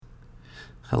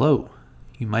Hello.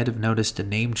 You might have noticed a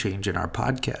name change in our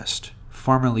podcast.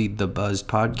 Formerly the Buzz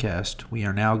Podcast, we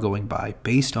are now going by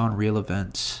Based on Real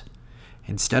Events.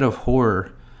 Instead of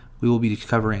horror, we will be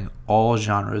covering all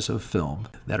genres of film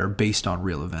that are based on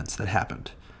real events that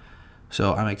happened.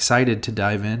 So I'm excited to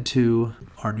dive into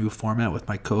our new format with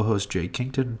my co-host Jay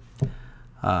Kington.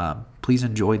 Please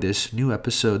enjoy this new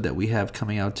episode that we have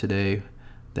coming out today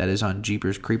that is on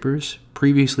Jeepers Creepers,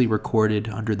 previously recorded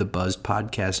under the Buzz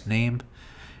Podcast name,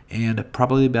 and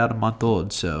probably about a month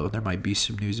old, so there might be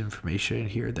some news information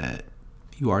here that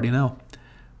you already know.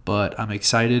 But I'm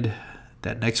excited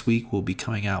that next week we'll be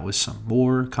coming out with some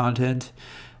more content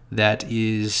that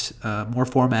is more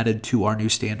formatted to our new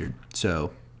standard.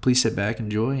 So please sit back,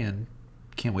 enjoy, and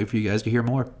can't wait for you guys to hear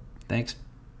more. Thanks.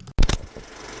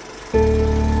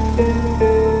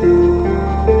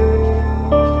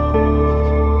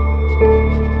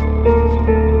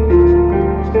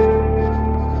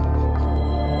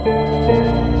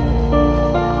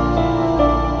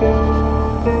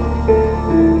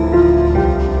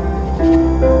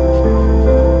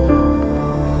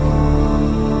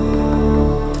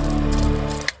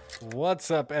 What's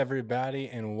up, everybody,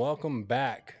 and welcome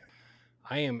back.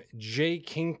 I am Jay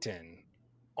Kington,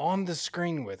 on the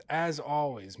screen with, as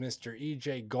always, Mr.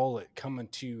 EJ Gollett, coming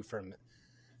to you from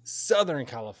Southern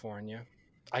California.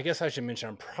 I guess I should mention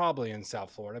I'm probably in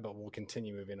South Florida, but we'll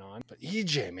continue moving on. But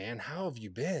EJ, man, how have you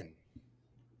been?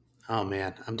 Oh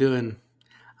man, I'm doing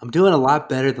a lot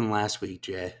better than last week,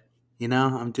 Jay. You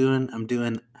know, I'm doing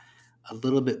a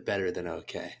little bit better than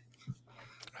okay.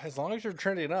 As long as you're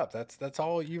trending up, that's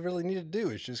all you really need to do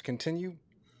is just continue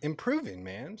improving,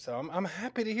 man. So I'm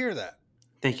happy to hear that.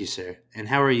 Thank you, sir. And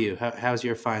how are you? How's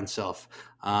your fine self?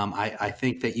 I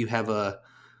think that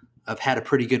I've had a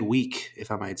pretty good week, if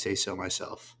I might say so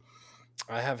myself.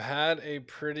 I have had a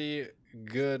pretty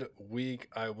good week,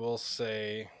 I will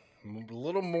say. A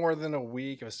little more than a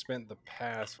week. I've spent the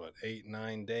past,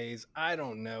 8-9 days. I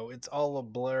don't know. It's all a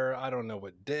blur. I don't know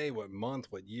what day, what month,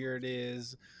 what year it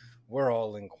is. We're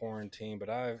all in quarantine, but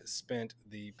I've spent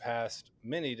the past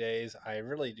many days. I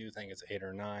really do think it's 8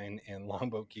 or 9 in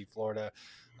Longboat Key, Florida,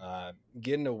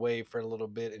 getting away for a little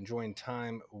bit, enjoying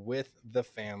time with the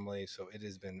family. So it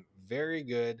has been very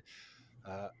good.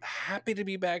 Happy to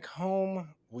be back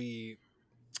home. We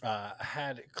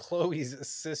had Chloe's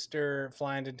sister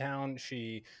fly into town.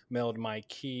 She mailed my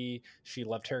key. She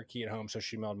left her key at home, so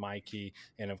she mailed my key.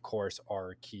 And of course,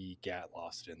 our key got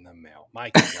lost in the mail.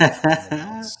 My key got lost in the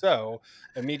mail. So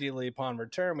immediately upon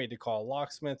return, we had to call a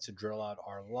locksmith to drill out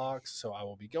our locks. So I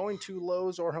will be going to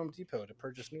Lowe's or Home Depot to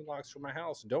purchase new locks for my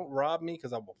house. Don't rob me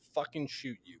because I will fucking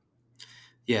shoot you.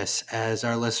 Yes, as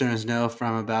our listeners know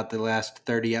from about the last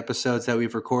 30 episodes that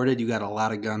we've recorded, you got a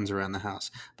lot of guns around the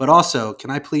house. But also, can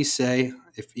I please say,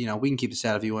 if we can keep this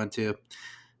out if you want to,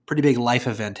 pretty big life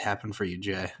event happened for you,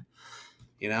 Jay.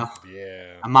 You know?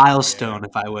 Yeah. A milestone,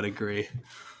 if I would agree.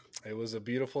 It was a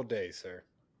beautiful day, sir.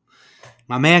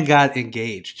 My man got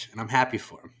engaged, and I'm happy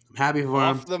for him. I'm happy for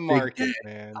him. Off the Big day. market,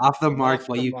 man. Off the mark. Off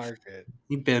Well, the market.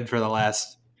 you've been for the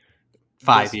last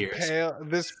 5 years.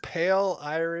 This pale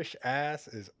Irish ass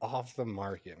is off the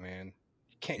market, man.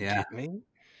 You can't Yeah. get me.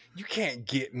 You can't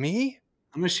get me.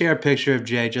 I'm gonna share a picture of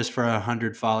Jay just for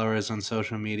 100 followers on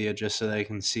social media, just so they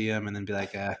can see him, and then be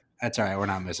like, "That's all right. We're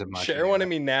not missing much." Share one of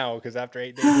me now, because after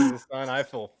 8 days in the sun, I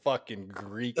feel fucking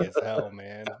Greek as hell,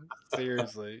 man.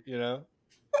 Seriously,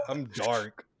 I'm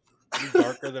dark. I'm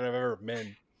darker than I've ever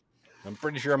been. I'm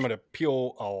pretty sure I'm gonna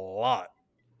peel a lot.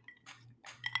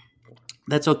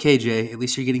 That's okay, Jay. At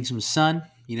least you're getting some sun.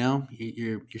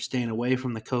 You're staying away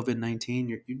from the COVID-19.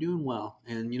 You're doing well,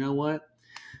 and you know what?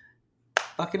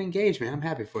 Fucking engaged, man. I'm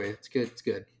happy for you. It's good. It's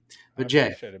good. I But Jay,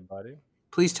 appreciate it, buddy.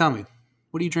 please tell me,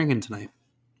 what are you drinking tonight?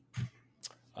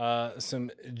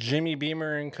 Some Jimmy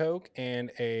Beamer and Coke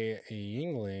and a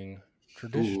Yingling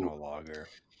traditional lager,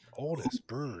 oldest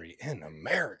brewery in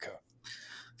America.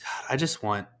 God, I just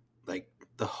want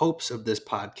the hopes of this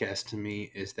podcast to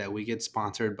me is that we get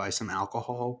sponsored by some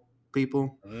alcohol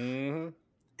people, Mm-hmm.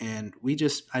 and I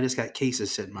just got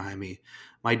cases sitting behind me.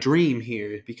 My dream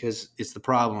here, because it's the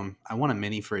problem, I want a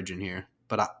mini fridge in here,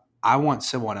 but I want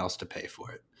someone else to pay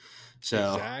for it.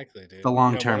 So Exactly, dude. the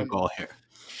long term goal here.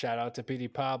 Shout out to Petey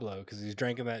Pablo because he's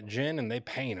drinking that gin and they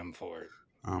paying him for it.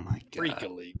 Oh my god, Freaka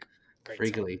League.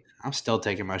 Freaka League. I'm still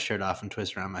taking my shirt off and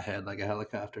twist around my head like a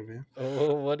helicopter, man.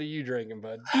 Oh, what are you drinking,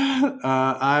 bud?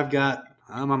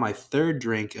 I'm on my third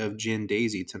drink of Gin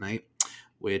Daisy tonight,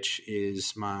 which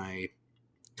is my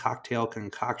cocktail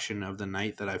concoction of the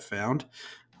night that I found.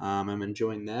 I'm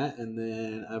enjoying that, and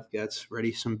then I've got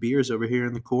ready some beers over here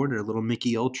in the corner, little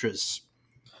Mickey Ultras.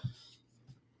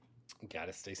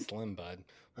 Gotta stay slim, bud.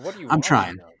 What are you I'm watching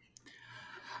trying. though?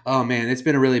 Oh man, it's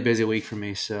been a really busy week for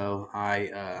me, so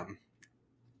I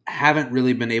haven't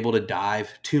really been able to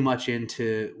dive too much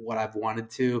into what I've wanted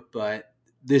to. But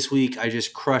this week, I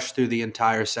just crushed through the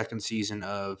entire second season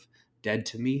of Dead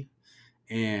to Me,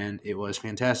 and it was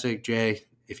fantastic. Jay,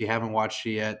 if you haven't watched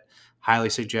it yet, highly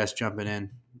suggest jumping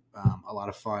in. A lot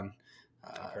of fun.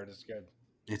 I've heard it's good.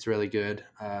 It's really good.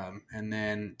 And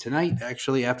then tonight,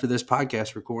 actually, after this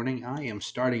podcast recording, I am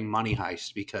starting Money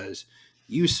Heist because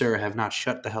you, sir, have not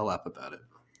shut the hell up about it.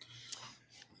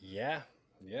 Yeah,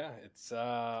 yeah. It's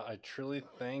I truly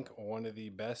think one of the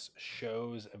best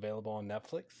shows available on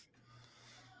Netflix.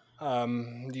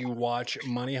 Do you watch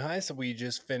Money Heist? We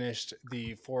just finished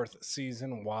the fourth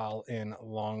season while in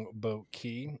Longboat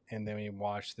Key, and then we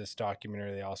watched this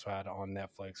documentary they also had on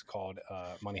Netflix called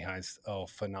Money Heist El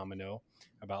Fenomeno,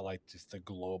 about like just the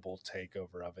global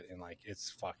takeover of it, and like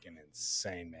it's fucking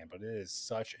insane, man. But it is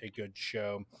such a good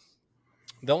show.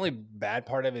 The only bad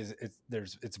part of it is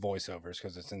it's voiceovers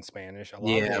because it's in Spanish. A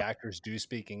lot of Yeah, the actors do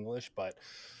speak English, but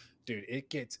dude,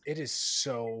 it is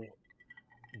so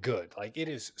good. Like it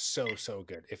is so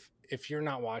good. If you're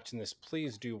not watching this,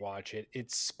 please do watch it.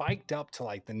 It's spiked up to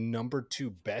like the number 2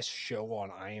 best show on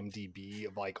IMDb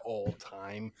of like all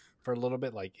time for a little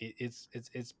bit. Like it's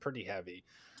pretty heavy.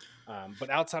 But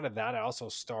outside of that, I also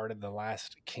started The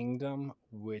Last Kingdom,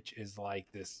 which is like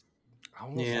this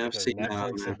almost yeah, like I've a seen that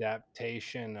on Netflix there.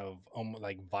 adaptation of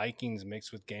like Vikings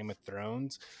mixed with Game of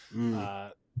Thrones. Mm. Uh,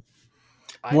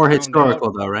 I More found out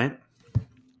historical, though, right?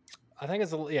 I think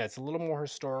it's a little more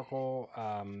historical.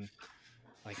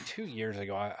 Like 2 years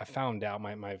ago, I found out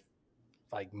my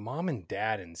like mom and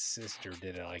dad and sister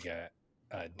did a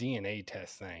DNA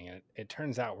test thing, and it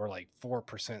turns out we're like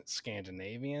 4%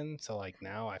 Scandinavian. So like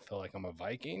now I feel like I'm a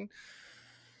Viking.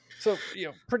 So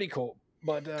pretty cool.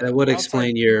 But That would outside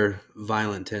explain your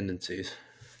violent tendencies.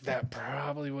 that,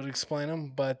 probably would explain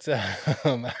them. But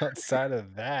outside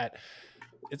of that,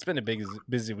 it's been a big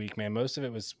busy week, man. Most of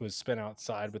it was spent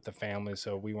outside with the family,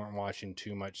 so we weren't watching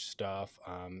too much stuff.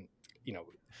 You know,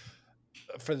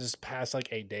 for this past like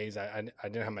 8 days, I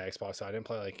didn't have my Xbox, so I didn't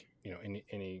play like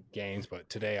any games. But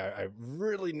today, I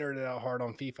really nerded out hard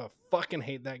on FIFA. Fucking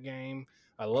hate that game.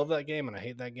 I love that game, and I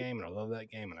hate that game, and I love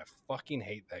that game, and I fucking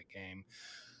hate that game.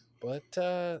 But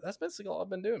that's basically all I've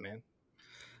been doing, man.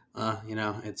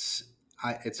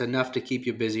 It's enough to keep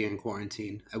you busy in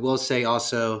quarantine. I will say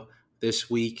also this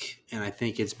week, and I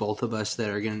think it's both of us that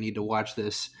are going to need to watch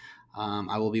this.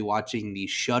 I will be watching the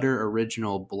Shudder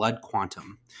original Blood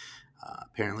Quantum.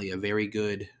 Apparently, a very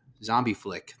good zombie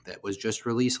flick that was just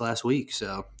released last week.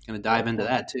 So, going to dive Blood into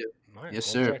Quantum. that too. All right,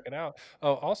 Yes, we'll sir. check it out.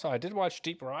 Oh, also, I did watch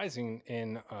Deep Rising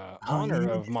in Oh honor yeah.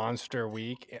 of Monster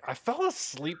Week. I fell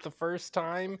asleep the first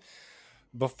time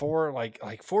before like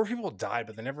 4 people died,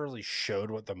 but they never really showed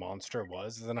what the monster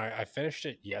was. And then I finished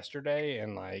it yesterday,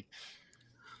 and like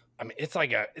I mean, it's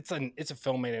a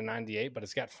film made in '98, but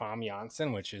it's got Fam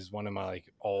Janssen, which is one of my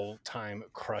like all time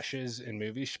crushes in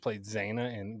movies. She played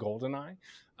Zaina in Goldeneye.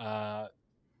 Uh,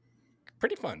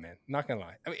 Pretty fun, man. Not gonna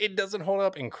lie. I mean, it doesn't hold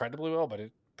up incredibly well, but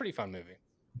it's a pretty fun movie.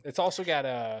 It's also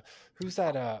got who's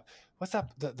that? What's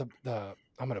that? The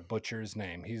I'm gonna butcher his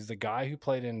name. He's the guy who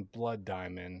played in Blood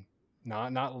Diamond.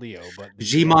 Not Leo, but the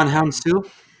Jimon Hansu.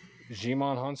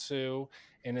 Jimon Hansu,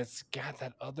 and it's got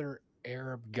that other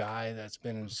Arab guy that's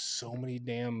been in so many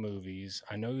damn movies.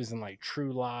 I know he was in like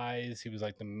True Lies. He was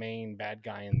like the main bad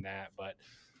guy in that, but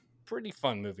pretty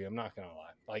fun movie. I'm not gonna lie.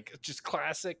 Like just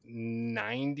classic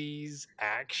 '90s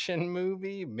action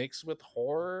movie mixed with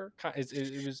horror. It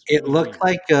It was really looked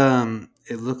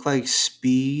good. like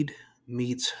Speed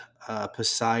meets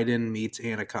Poseidon meets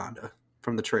Anaconda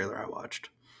from the trailer I watched.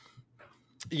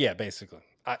 Yeah, basically.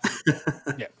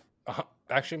 Yeah.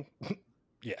 Actually,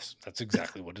 yes, that's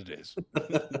exactly what it is.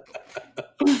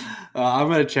 I'm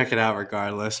gonna check it out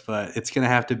regardless, but it's gonna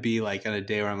have to be like on a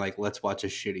day where I'm like, let's watch a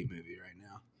shitty movie right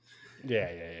now. Yeah.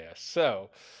 So,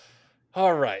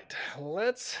 all right,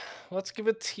 let's give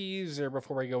a teaser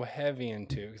before we go heavy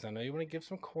into, because I know you want to give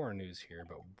some core news here,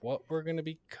 but what we're going to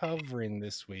be covering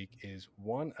this week is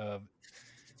one of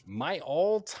my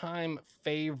all-time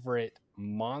favorite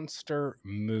monster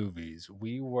movies.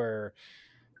 We were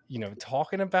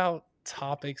talking about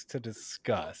topics to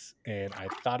discuss, and I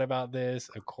thought about this.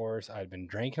 Of course, I'd been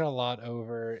drinking a lot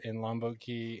over in Lombok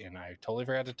Key, and I totally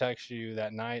forgot to text you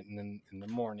that night and then in the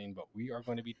morning. But we are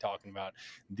going to be talking about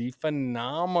the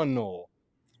phenomenal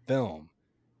film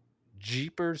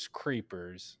Jeepers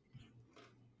Creepers,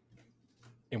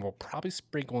 and we'll probably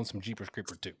sprinkle in some Jeepers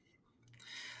Creeper too.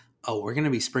 Oh, we're gonna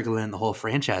be sprinkling in the whole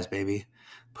franchise, baby.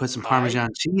 Put some I Parmesan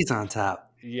cheese on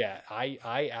top. Yeah,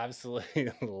 I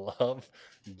absolutely love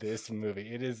this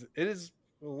movie. It is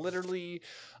literally,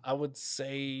 I would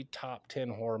say, top 10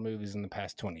 horror movies in the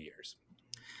past 20 years.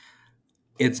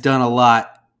 It's done a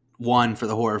lot. One, for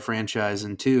the horror franchise,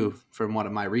 and two, from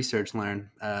what my research learned,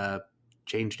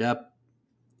 changed up,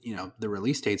 the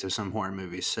release dates of some horror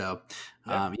movies. So,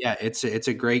 Yeah. yeah, it's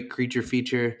a great creature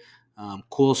feature,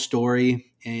 cool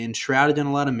story, and shrouded in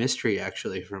a lot of mystery.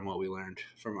 Actually, from what we learned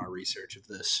from our research of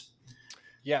this,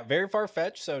 Yeah, very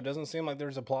far-fetched, so it doesn't seem like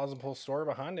there's a plausible story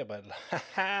behind it, but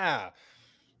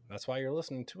that's why you're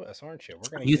listening to us, aren't you? We're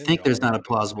going to you get into think all there's the not a good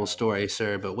plausible stuff. story,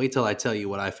 sir, but wait till I tell you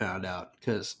what I found out.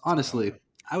 Because honestly,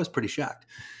 I was pretty shocked.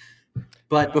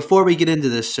 But Well, before we get into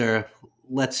this, sir,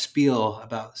 let's spiel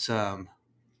about some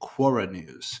Quora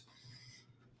news.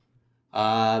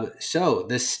 So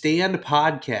the Stand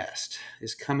podcast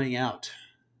is coming out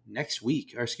next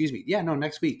week, or excuse me, yeah, no,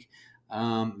 next week.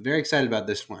 Very excited about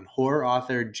this one. Horror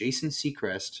author Jason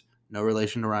Seacrest, no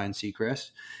relation to Ryan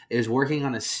Seacrest, is working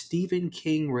on a Stephen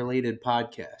King related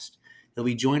podcast. He'll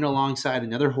be joined alongside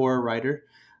another horror writer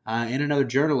and another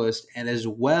journalist, and as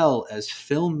well as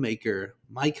filmmaker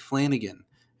Mike Flanagan.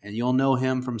 And you'll know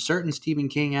him from certain Stephen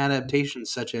King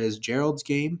adaptations, such as Gerald's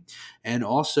Game, and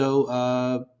also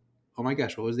oh my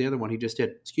gosh, what was the other one he just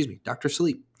did? Excuse me, Doctor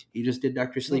Sleep. He just did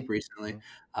Doctor Sleep recently.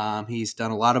 He's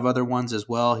done a lot of other ones as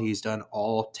well. He's done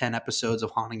all 10 episodes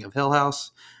of Haunting of Hill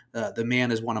House. The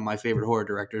man is one of my favorite horror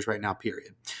directors right now,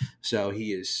 period. So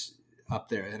he is up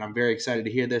there, and I'm very excited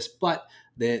to hear this. But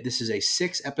this is a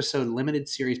 6-episode limited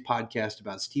series podcast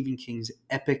about Stephen King's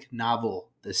epic novel,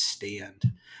 The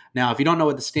Stand. Now, if you don't know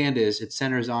what The Stand is, it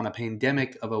centers on a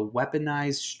pandemic of a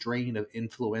weaponized strain of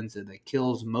influenza that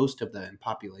kills most of the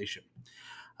population.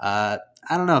 I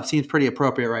don't know. It seems pretty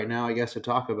appropriate right now, I guess, to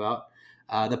talk about.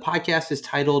 The podcast is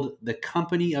titled The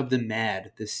Company of the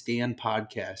Mad, The Stand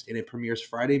Podcast, and it premieres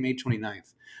Friday, May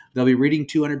 29th. They'll be reading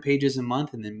 200 pages a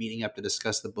month and then meeting up to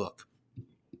discuss the book.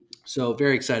 So,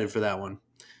 very excited for that one.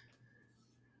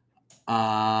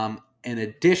 And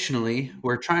additionally,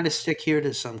 we're trying to stick here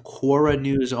to some Quora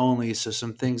news only. So,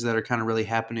 some things that are kind of really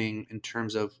happening in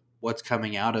terms of what's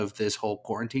coming out of this whole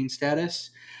quarantine status.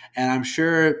 And I'm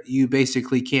sure you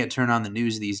basically can't turn on the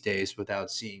news these days without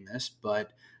seeing this,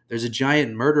 but there's a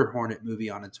giant murder hornet movie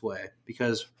on its way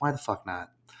because why the fuck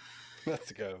not?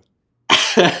 let's go.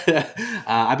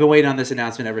 I've been waiting on this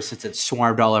announcement ever since it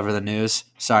swarmed all over the news.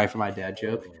 Sorry for my dad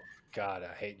joke. Oh, God,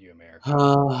 I hate you, America.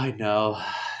 Oh, I know.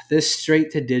 This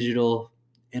straight to digital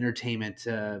entertainment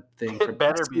thing from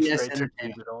SES Entertainment.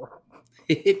 digital.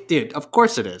 Dude, of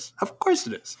course it is. Of course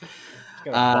it is. It's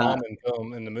going to bomb and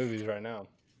film in the movies right now.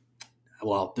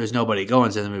 Well, there's nobody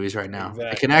going to the movies right now.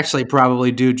 Exactly. It can actually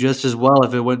probably do just as well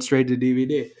if it went straight to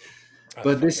DVD.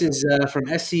 But this is from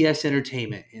SES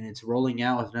Entertainment, and it's rolling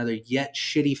out with another yet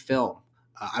shitty film.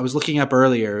 I was looking up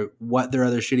earlier what their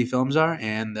other shitty films are,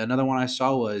 and another one I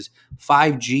saw was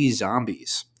 5G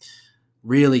Zombies.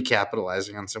 Really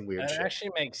capitalizing on some weird That shit.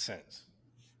 actually makes sense.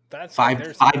 That's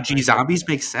 5G Zombies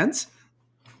makes sense?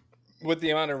 With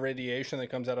the amount of radiation that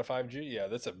comes out of 5G, yeah,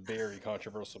 that's a very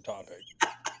controversial topic.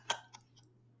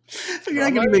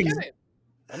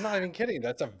 I'm not even kidding.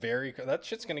 That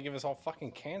shit's gonna give us all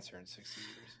fucking cancer in 60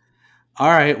 years. All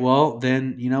right, well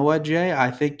then, you know what, Jay?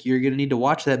 I think you're gonna need to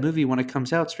watch that movie when it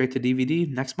comes out straight to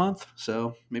DVD next month.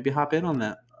 So maybe hop in on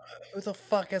that. Who the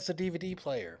fuck has a DVD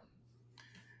player?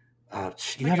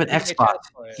 You have an Xbox.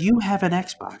 You have an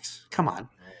Xbox. Come on.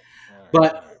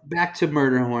 But back to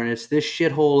Murder Hornets. This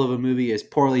shithole of a movie is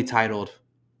poorly titled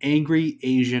Angry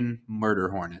Asian Murder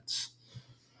Hornets.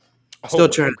 Still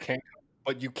trying.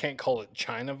 But you can't call it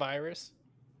China virus?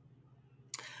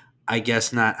 I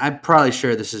guess not. I'm probably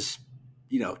sure this is,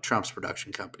 Trump's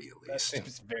production company at least. That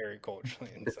seems very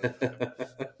culturally insensitive.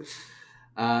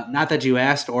 Not that you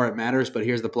asked or it matters, but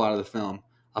here's the plot of the film.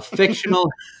 A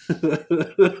fictional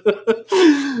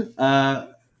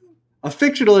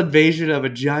invasion of a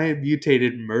giant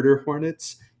mutated murder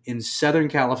hornets in Southern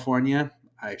California,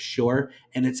 sure,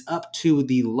 and it's up to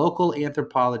the local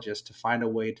anthropologist to find a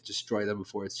way to destroy them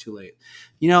before it's too late.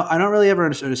 I don't really ever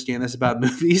understand this about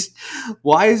movies.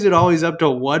 Why is it always up to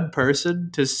one person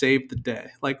to save the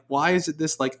day? Like, why is it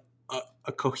this like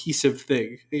a cohesive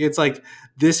thing? It's like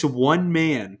this one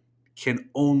man can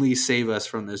only save us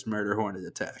from this murder hornet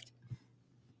attack.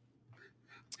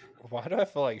 Why do I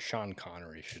feel like Sean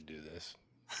Connery should do this?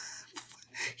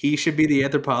 He should be the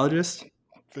anthropologist?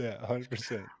 Yeah,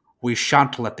 100%. We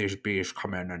shan't let these bees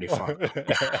come in any further.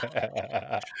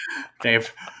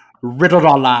 They've riddled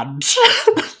our lands.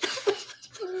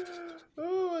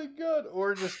 Oh my god.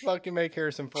 Or just fucking make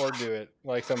Harrison Ford do it.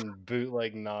 Like some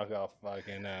bootleg knockoff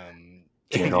fucking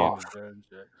Get Indiana off. Jones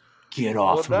shit. Get Well,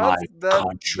 off my that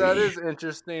country. is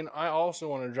interesting. I also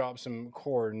want to drop some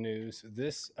core news.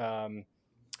 This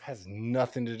has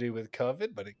nothing to do with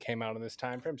COVID, but it came out in this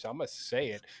time frame, so I'm gonna say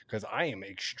it because I am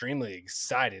extremely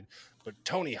excited. But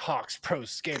Tony Hawk's Pro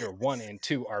Skater 1 and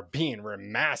 2 are being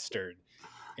remastered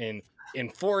in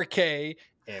 4K.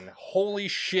 And holy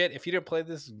shit, if you didn't play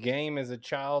this game as a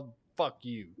child, fuck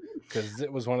you, because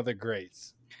it was one of the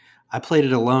greats. I played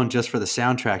it alone just for the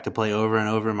soundtrack to play over and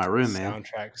over in my room, man.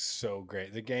 Soundtrack's so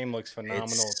great. The game looks phenomenal.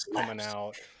 It's coming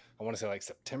out, I want to say like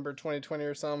September 2020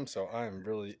 or something. So I'm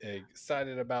really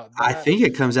excited about I that. think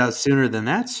it comes out sooner than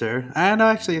that, sir. I know,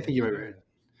 actually, I think you Maybe might it be right. is.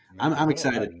 Maybe I'm I have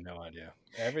excited. no idea.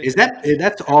 Is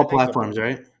that's all Everything's a platforms, blur.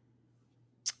 right?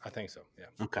 I think so.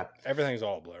 Yeah, Okay. everything's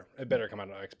all blur. It better come out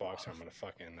on Xbox, or I'm gonna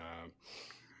fucking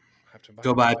have to buy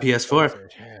Go buy a PS4.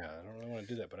 Yeah, I don't really want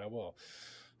to do that, but I will.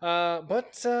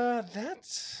 But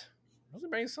that really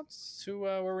brings us to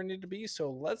where we need to be. So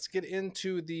let's get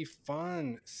into the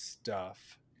fun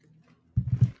stuff.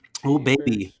 Oh,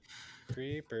 baby.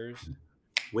 Creepers.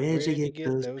 Where'd you Where'd you get get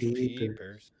those those peepers?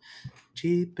 peepers?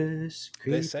 Jeepers,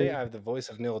 They say creepers. I have the voice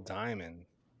of Neil Diamond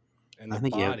and I the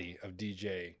think you have body of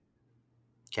DJ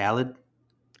Khaled.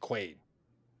 Quaid.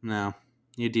 No,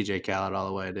 you DJ Khaled all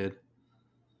the way, dude.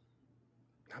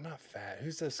 I'm not fat.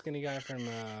 Who's the skinny guy from?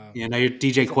 Yeah, no, you're DJ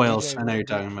Is it Quails. DJ I know you're what?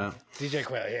 talking about. DJ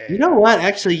Quail. Yeah. You know what?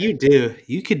 Actually, you do.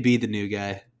 You could be the new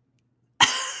guy.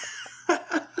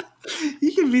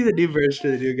 You can be the new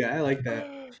version of the new guy. I like that.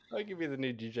 I'll give you the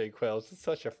new DJ Quails. It's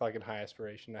such a fucking high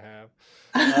aspiration to have.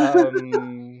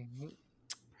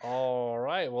 All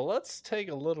right. Well, let's take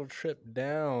a little trip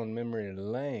down memory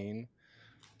lane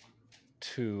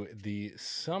to the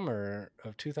summer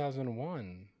of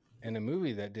 2001 and a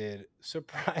movie that did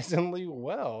surprisingly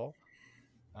well.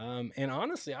 And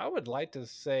honestly, I would like to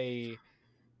say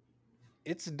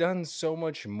it's done so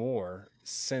much more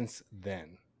since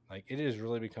then. Like, it has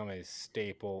really become a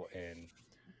staple in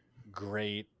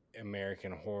great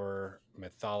American horror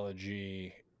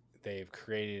mythology. They've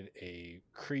created a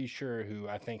creature who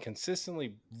I think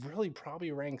consistently really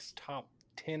probably ranks top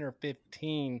 10 or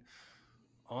 15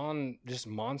 on just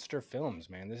monster films,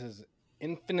 man. This is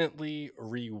infinitely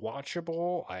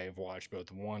rewatchable. I've watched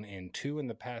both 1 and 2 in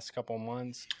the past couple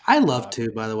months. I love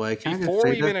to, by the way. Can I just Before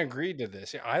say we even that? agreed to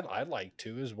this, yeah, I'd like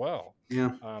to as well. Yeah.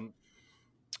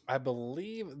 I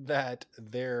believe that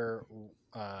there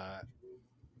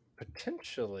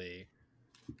potentially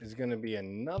is going to be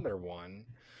another one.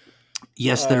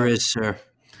 Yes, there is, sir.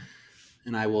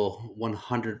 And I will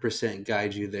 100%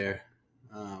 guide you there.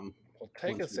 Well,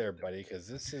 take us there, buddy, because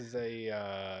this is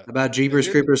a About Jeepers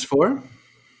Creepers 4?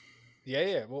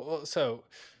 Yeah. Well, so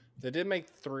they did make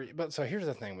 3, but so here's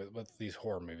the thing with these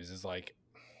horror movies is like,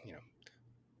 you know,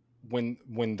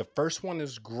 when the first one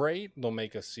is great, they'll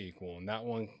make a sequel, and that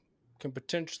one can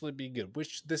potentially be good,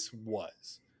 which this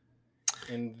was.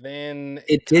 And then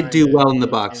It did do well in the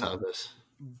box office.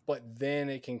 But then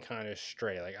it can kind of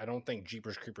stray. Like, I don't think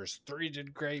Jeepers Creepers 3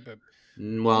 did great, but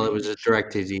Well, it was a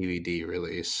direct-to-DVD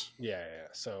release. Yeah.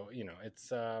 So,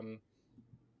 it's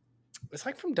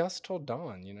like From Dusk Till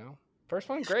Dawn, First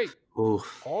one, great. Ooh.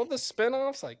 All the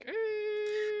spinoffs, like,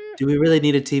 Do we really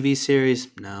need a TV series?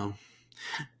 No.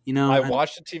 I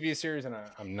watched the TV series, and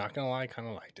I'm not going to lie, I kind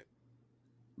of liked it.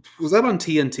 Was that on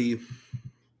TNT?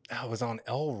 Oh, it was on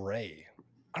El Rey.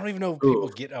 I don't even know if people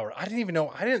get El Rey. I didn't even know.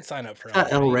 I didn't sign up for El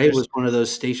Rey. El Rey was one of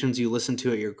those stations you listen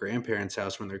to at your grandparents'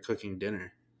 house when they're cooking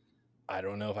dinner. I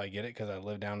don't know if I get it because I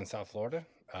live down in South Florida.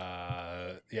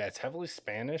 Yeah, it's heavily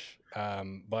Spanish,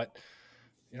 but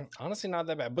honestly, not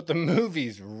that bad. But the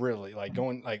movies really like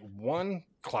going like 1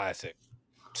 classic,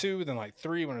 2, then like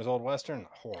 3 when it was Old Western,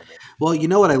 horrible. Well, you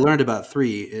know what I learned about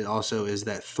 3 also is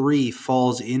that 3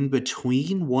 falls in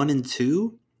between 1 and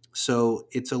 2, so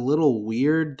it's a little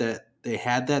weird that they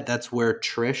had that. That's where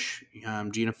Trish,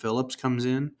 Gina Phillips, comes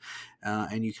in,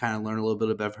 and you kind of learn a little bit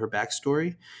about her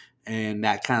backstory, and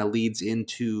that kind of leads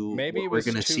into maybe what we're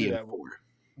going to see in 4.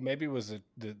 Maybe it was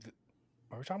the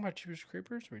are we talking about Jeepers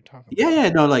Creepers? Or are we talking? Yeah,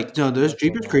 there's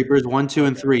Jeepers Creepers 1, 2,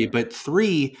 and 3, but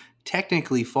 3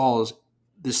 technically falls.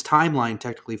 This timeline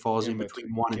technically falls in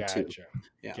between 1 and 2.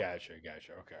 Yeah. Gotcha.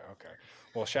 Okay.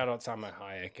 Well, shout out Salma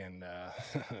Hayek and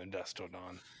Dusk Till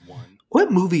Dawn 1.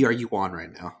 What movie are you on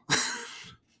right now?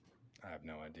 I have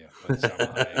no idea. But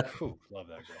Salma Hayek, love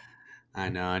that girl. I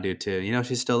know, I do too.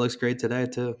 She still looks great today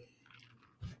too.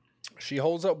 She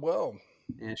holds up well.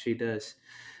 Yeah, she does.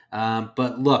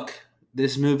 But look,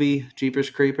 this movie,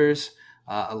 Jeepers Creepers,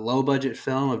 a low-budget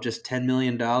film of just $10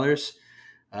 million.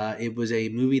 It was a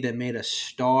movie that made a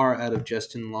star out of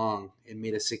Justin Long. It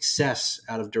made a success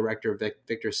out of director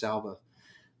Victor Salva.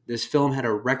 This film had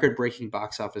a record-breaking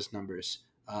box office numbers.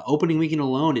 Opening weekend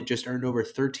alone, it just earned over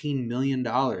 $13 million,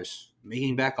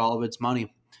 making back all of its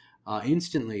money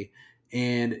instantly.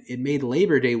 And it made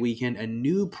Labor Day weekend a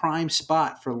new prime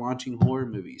spot for launching horror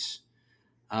movies.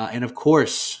 And of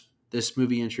course, this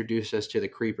movie introduced us to the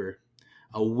Creeper,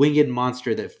 a winged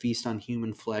monster that feasts on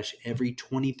human flesh every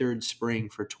 23rd spring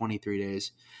for 23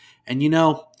 days. And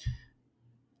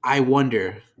I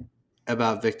wonder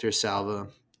about Victor Salva.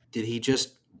 Did he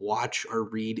just watch or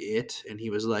read it and he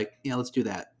was like, yeah, let's do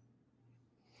that.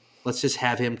 Let's just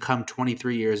have him come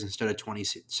 23 years instead of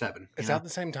 27. Is that the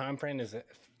same time frame? Is it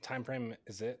time frame?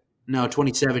 Is it? No,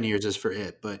 27 years is for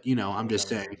it, but I'm just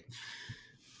saying,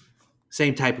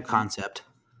 same type of concept.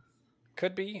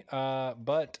 Could be,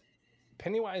 but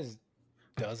Pennywise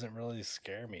doesn't really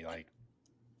scare me. Like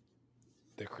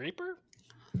the Creeper,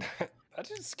 that's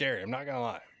just scary. I'm not gonna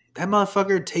lie. That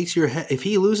motherfucker takes your head. If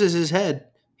he loses his head,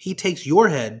 he takes your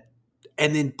head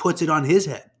and then puts it on his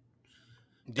head.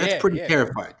 That's pretty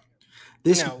terrifying.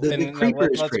 The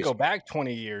Creeper is let's crazy. go back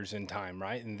 20 years in time,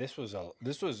 right? And this was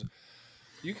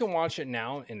you can watch it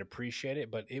now and appreciate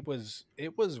it, but it was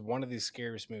one of the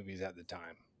scariest movies at the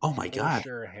time. Oh my God.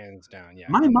 Sure, hands down. Yeah.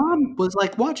 My mom was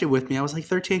like, watch it with me. I was like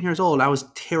 13 years old. I was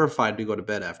terrified to go to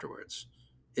bed afterwards.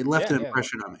 It left an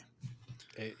impression on me.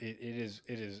 It is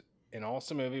an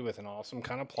awesome movie with an awesome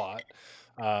kind of plot.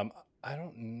 I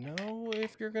don't know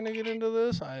if you're going to get into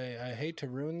this. I hate to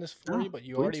ruin this for you, but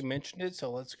you already mentioned it,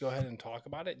 so let's go ahead and talk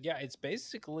about it. Yeah, it's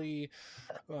basically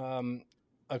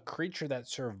a creature that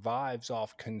survives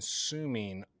off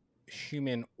consuming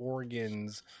human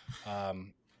organs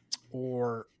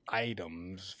or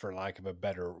items, for lack of a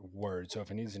better word. So if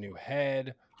it needs a new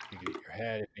head, you can eat your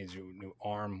head. If it needs a new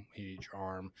arm, he eats your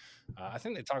arm. I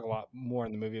think they talk a lot more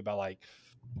in the movie about like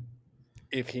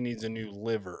if he needs a new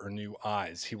liver or new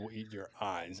eyes, he will eat your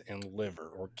eyes and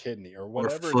liver or kidney or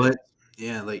whatever. Or foot.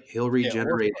 Yeah, like he'll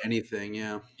regenerate anything.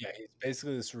 Yeah. Yeah, he's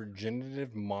basically this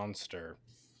regenerative monster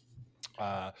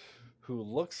who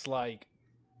looks like,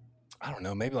 I don't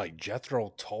know, maybe like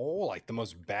Jethro Tull, like the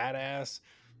most badass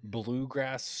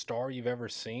bluegrass star you've ever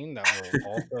seen that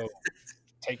will also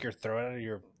take your throat out of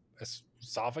your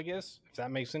esophagus, if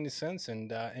that makes any sense,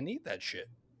 and eat that shit.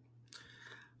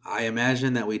 I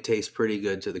imagine that we taste pretty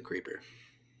good to the Creeper.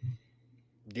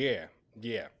 Yeah,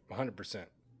 100%.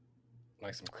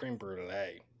 Like some creme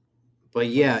brulee. But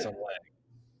yeah,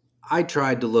 I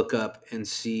tried to look up and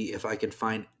see if I could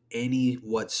find any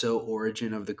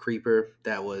origin of the Creeper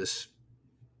that was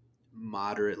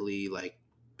moderately, like,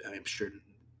 I'm sure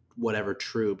whatever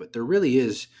true, but there really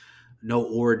is no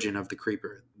origin of the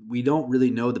Creeper. We don't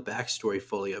really know the backstory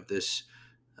fully of this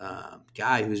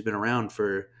guy who's been around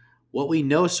for what we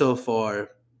know so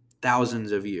far,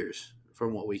 thousands of years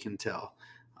from what we can tell.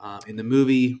 In the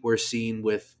movie, we're seen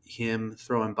with him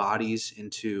throwing bodies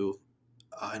into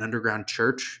an underground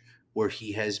church where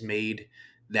he has made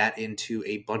that into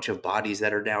a bunch of bodies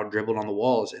that are now dribbled on the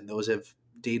walls, and those have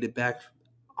dated back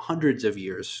hundreds of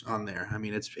years on there. I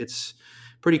mean, it's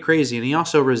pretty crazy. And he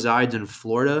also resides in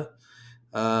Florida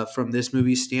from this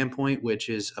movie's standpoint, which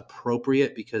is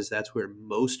appropriate because that's where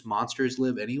most monsters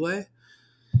live anyway.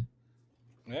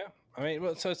 Yeah. I mean,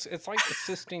 well, so it's like the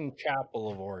Sistine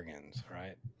Chapel of organs,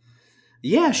 right?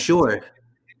 Yeah, and sure.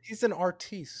 He's an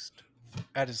artiste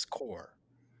at his core.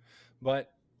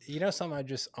 But something I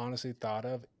just honestly thought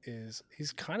of is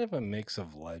he's kind of a mix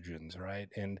of legends, right?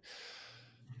 And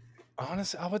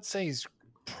honestly, I would say he's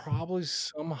probably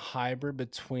some hybrid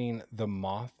between the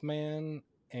Mothman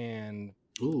and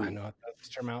I know I throw this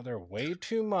term out there way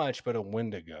too much, but a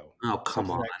Wendigo. Oh,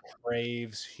 come on. That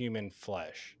craves human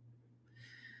flesh.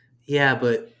 Yeah,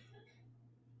 but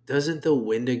doesn't the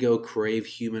Wendigo crave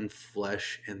human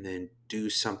flesh and then do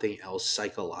something else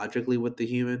psychologically with the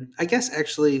human? I guess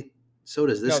actually, so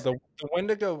does this. No, the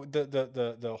Wendigo,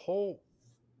 the whole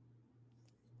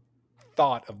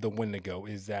thought of the Wendigo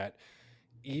is that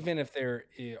even if there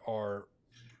are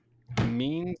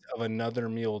means of another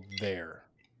meal there,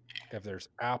 if there's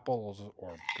apples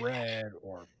or bread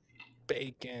or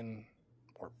bacon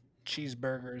or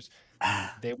cheeseburgers,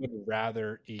 they would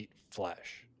rather eat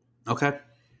flesh. Okay.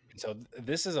 So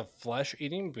this is a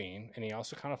flesh-eating being, and he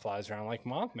also kind of flies around like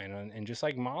Mothman. And just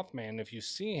like Mothman, if you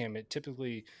see him, it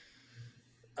typically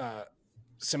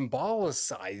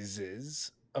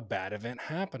symbolizes a bad event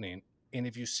happening. And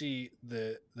if you see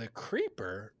the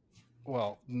Creeper,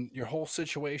 well, your whole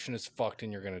situation is fucked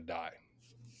and you're going to die.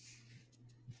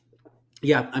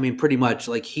 Yeah, I mean, pretty much.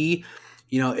 Like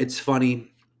it's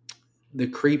funny. The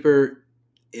Creeper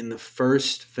in the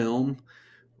first film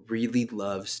really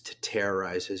loves to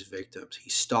terrorize his victims. He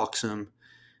stalks them.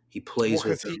 He plays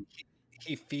with them.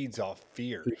 he feeds off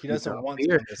fear. He He feeds doesn't off want fear,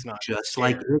 someone that's not just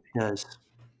like scared. it does.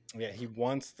 Yeah, he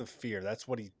wants the fear. That's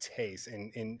what he tastes.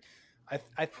 And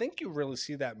I think you really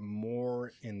see that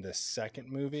more in the second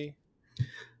movie.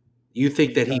 You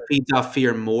think that Because he feeds off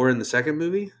fear more in the second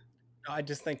movie? I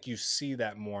just think you see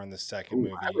that more in the second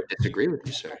Ooh, I movie. would disagree with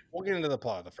you, sir. We'll get into the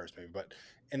plot of the first movie, but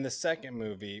in the second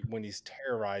movie, when he's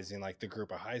terrorizing like the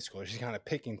group of high schoolers, he's kind of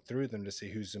picking through them to see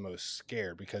who's the most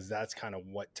scared, because that's kind of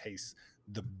what tastes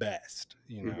the best.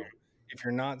 Mhm. If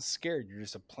you're not scared, you're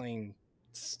just a plain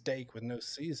steak with no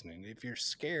seasoning. If you're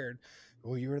scared,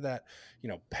 well, you're that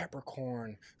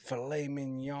peppercorn filet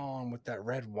mignon with that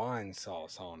red wine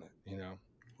sauce on it.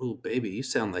 Ooh, baby, you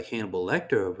sound like Hannibal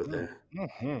Lecter over there.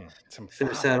 Mm-hmm. Some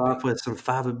Finish fava that off beans. with some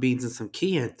fava beans and some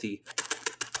Chianti.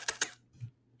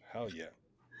 Hell yeah.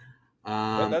 But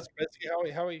Um, that's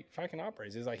basically how he fucking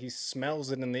operates. He's like, he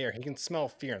smells it in the air. He can smell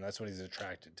fear, and that's what he's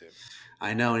attracted to.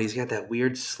 I know, and he's got that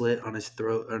weird slit on his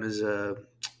throat, his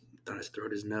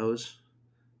nose,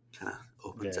 kind of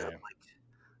opens up Yeah.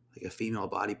 like a female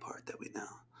body part that we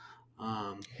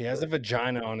know. He has a But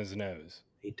vagina on his nose.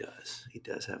 he does. He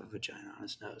does have a vagina on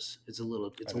his nose. It's a little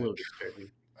An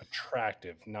disturbing.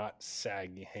 attractive, not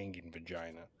saggy, hanging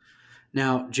vagina.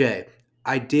 Now, Jay,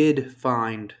 I did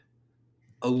find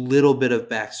a little bit of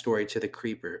backstory to the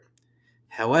creeper.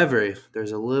 However,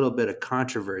 there's a little bit of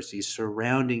controversy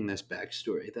surrounding this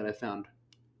backstory that I found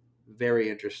very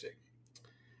interesting.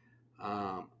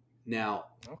 Now,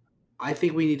 Oh, I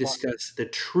think we need to plot. discuss the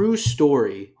true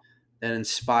story that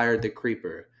inspired the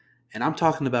creeper, and I'm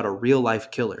talking about a real life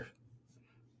killer.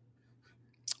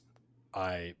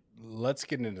 Let's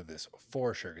get into this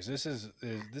for sure, because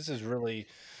this is really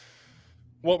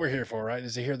what we're here for, right?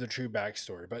 Is to hear the true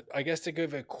backstory. But I guess to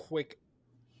give a quick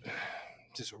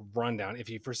just rundown, if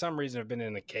you for some reason have been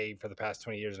in a cave for the past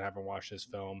 20 years and haven't watched this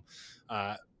film,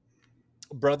 uh,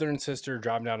 brother and sister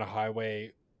driving down a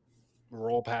highway,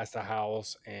 roll past a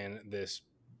house, and this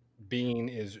being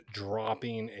is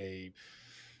dropping a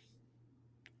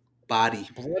Body.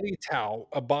 bloody towel,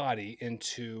 a body,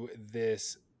 into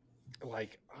this,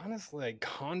 like, honestly, like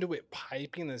conduit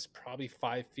piping that's probably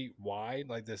 5 feet wide,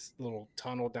 like this little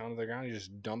tunnel down to the ground. He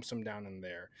just dumps them down in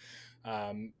there.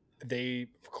 They,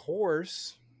 of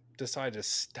course, decide to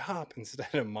stop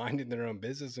instead of minding their own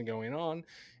business and going on,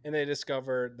 and they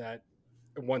discover that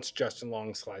once Justin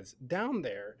Long slides down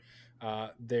there,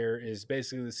 there is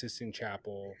basically the Sistine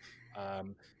Chapel,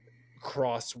 um,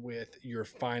 crossed with your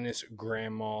finest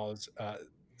grandma's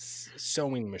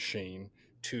sewing machine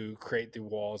to create the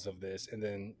walls of this, and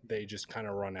then they just kind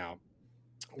of run out.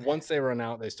 Once they run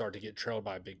out, they start to get trailed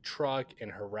by a big truck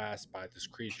and harassed by this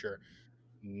creature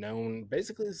known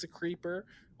basically as a creeper,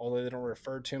 although they don't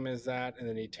refer to him as that. And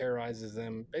then he terrorizes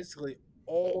them basically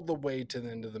all the way to the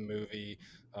end of the movie,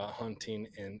 hunting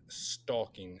and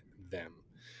stalking them.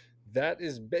 That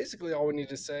is basically all we need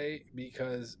to say,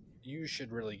 because you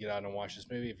should really get out and watch this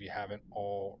movie if you haven't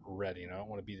already. And I don't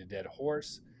want to beat a dead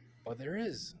horse, but there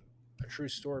is a true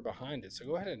story behind it. So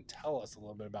go ahead and tell us a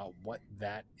little bit about what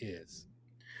that is.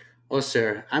 Well,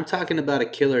 sir, I'm talking about a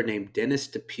killer named Dennis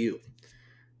Depew.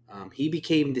 He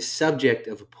became the subject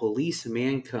of a police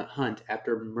manhunt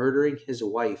after murdering his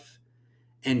wife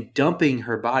and dumping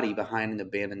her body behind an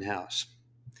abandoned house.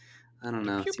 I don't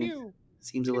know. Pew pew.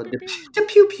 Seems a Pew little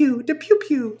pew pew. pew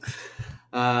pew.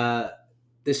 Uh,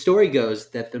 the story goes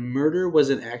that the murder was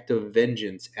an act of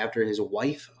vengeance after his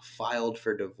wife filed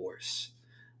for divorce,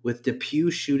 with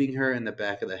Depew shooting her in the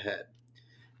back of the head.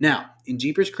 Now, in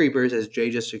Jeepers Creepers, as Jay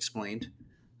just explained,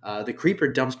 the creeper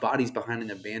dumps bodies behind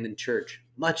an abandoned church,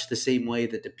 much the same way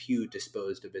that Depew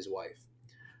disposed of his wife.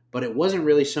 But it wasn't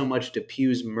really so much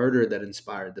Depew's murder that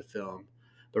inspired the film,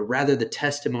 but rather the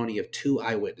testimony of two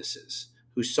eyewitnesses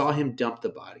who saw him dump the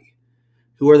body.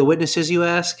 Who are the witnesses, you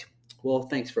ask? Well,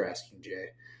 thanks for asking, Jay.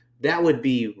 That would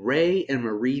be Ray and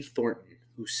Marie Thornton,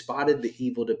 who spotted the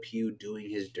evil Depew doing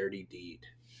his dirty deed.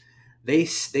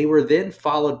 They were then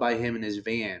followed by him in his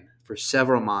van for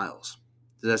several miles.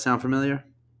 Does that sound familiar?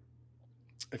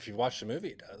 If you watch the movie,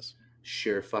 it does.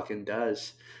 Sure fucking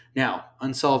does. Now,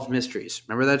 Unsolved Mysteries.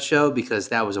 Remember that show? Because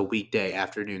that was a weekday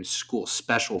afternoon school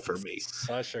special for me.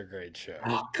 Such a great show.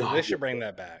 Oh, God. They should bring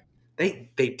that back.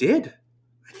 They did.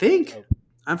 I think. Oh,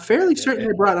 I'm fairly yeah, certain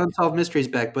they brought Unsolved Mysteries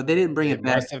back, but they didn't bring they it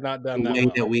back must have not done the that way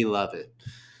well. that we love it.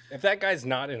 If that guy's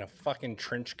not in a fucking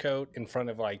trench coat in front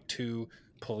of like two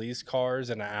police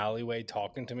cars in an alleyway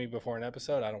talking to me before an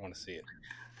episode, I don't want to see it.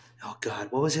 Oh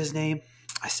God, what was his name?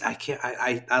 I can't.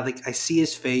 I like. I see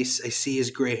his face. I see his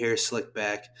gray hair slicked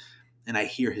back, and I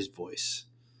hear his voice.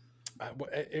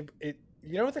 You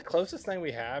know what? The closest thing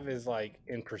we have is like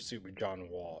In Pursuit with John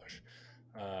Walsh.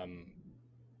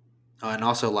 And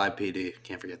also Live PD.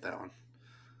 Can't forget that one.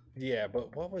 Yeah,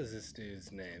 but what was this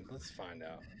dude's name? Let's find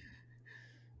out.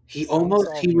 He Unsolved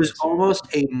was Mysteries. almost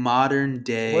a modern Was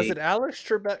day. it Alex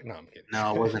Trebek? No, I'm No, it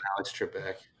kidding. wasn't Alex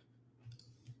Trebek.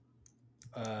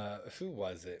 Who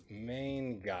was it?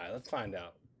 Main guy. Let's find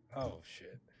out. Oh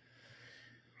shit.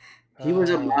 He was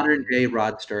a modern Um, day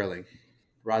Rod Sterling.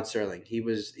 Rod Sterling. He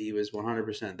was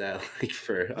 100% that like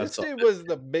for this Unsolved. dude was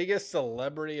the biggest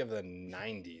celebrity of the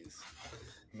 '90s.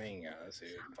 Main guy. Let's see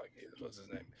who the fuck he is. What's his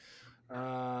name?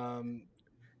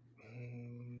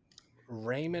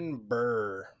 Raymond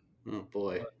Burr. Oh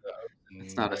boy,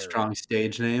 that's not a Narrator. strong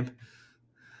stage name.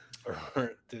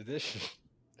 Dude, this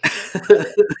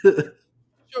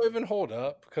show even hold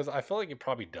up? Because I feel like it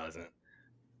probably doesn't.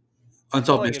 I feel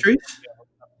Unsolved like it's Mysteries.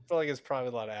 I feel like it's probably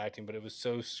a lot of acting, but it was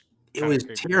so It kind was of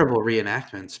creepy. terrible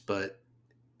reenactments, but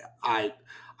I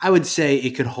I would say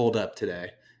it could hold up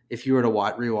today if you were to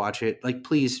rewatch it. Like,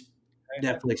 please,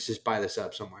 Netflix, just buy this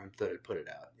up somewhere and put it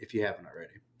out if you haven't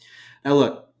already. Now,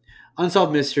 look,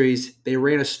 Unsolved Mysteries. They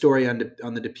ran a story on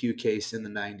the Depew case in the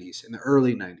 '90s, in the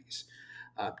early '90s,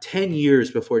 10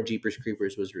 years before Jeepers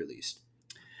Creepers was released.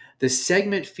 The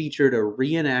segment featured a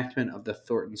reenactment of the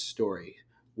Thornton story,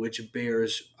 which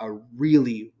bears a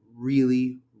really,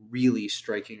 really, really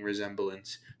striking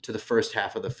resemblance to the first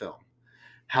half of the film.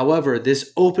 However,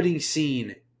 this opening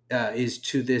scene is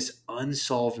to this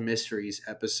Unsolved Mysteries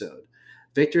episode.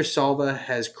 Victor Salva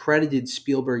has credited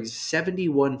Spielberg's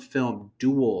 71 film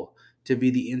Duel to be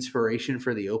the inspiration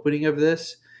for the opening of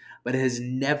this, but has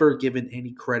never given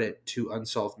any credit to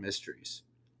Unsolved Mysteries.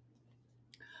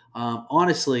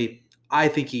 Honestly, I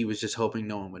think he was just hoping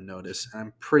no one would notice, and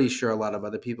I'm pretty sure a lot of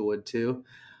other people would too.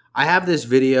 I have this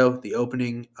video, the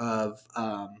opening of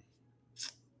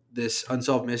this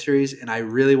Unsolved Mysteries, and I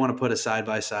really want to put a side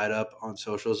by side up on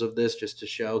socials of this just to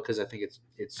show because I think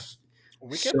it's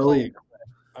We can play so it.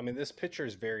 I mean, this picture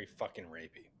is very fucking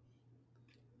rapey.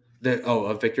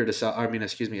 of Victor DeSalva. I mean,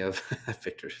 excuse me, of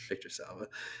Victor Salva,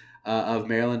 of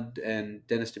Marilyn and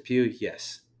Dennis Depew.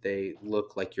 Yes, they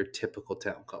look like your typical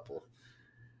town couple.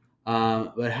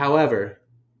 But however,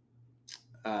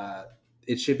 uh,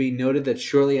 it should be noted that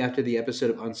shortly after the episode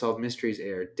of Unsolved Mysteries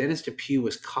aired, Dennis Depew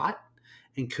was caught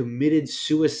and committed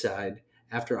suicide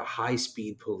after a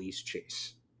high-speed police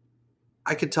chase.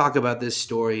 I could talk about this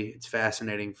story. It's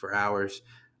fascinating for hours.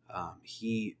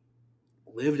 He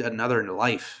lived another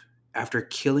life after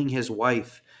killing his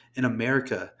wife in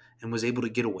America and was able to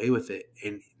get away with it.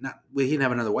 And he didn't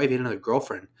have another wife; he had another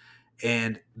girlfriend.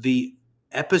 And the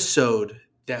episode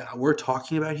that we're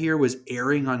talking about here was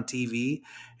airing on TV,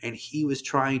 and he was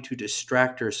trying to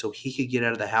distract her so he could get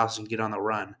out of the house and get on the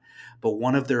run. But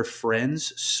one of their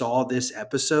friends saw this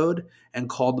episode and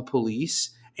called the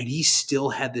police, and he still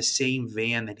had the same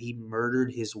van that he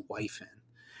murdered his wife in.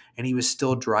 And he was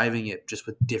still driving it just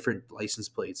with different license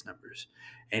plates numbers.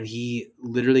 And he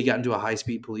literally got into a high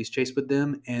speed police chase with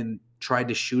them and tried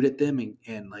to shoot at them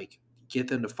and like get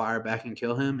them to fire back and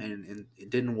kill him. And it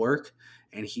didn't work.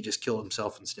 And he just killed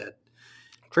himself instead.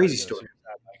 Crazy story.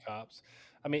 By cops.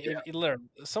 I mean, if you learn,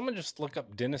 someone just look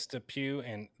up Dennis Depew,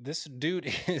 and this dude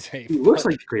is a He looks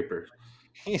like fucking. the creeper.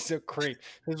 He's a creep.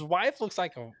 His wife looks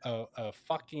like a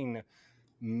fucking.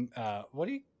 What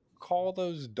do you call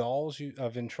those dolls? A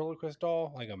ventriloquist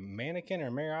doll, like a mannequin or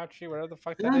mariachi, whatever the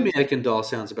fuck that That is. mannequin doll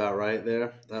sounds about right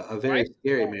there. A very Wife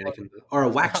scary mannequin doll. Or a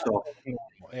does wax not doll. look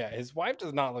normal. Yeah, his wife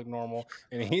does not look normal,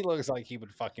 and he looks like he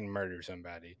would fucking murder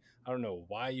somebody. I don't know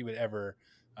why you would ever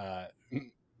uh,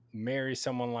 marry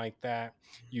someone like that.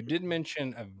 You did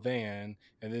mention a van,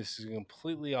 and this is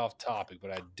completely off topic,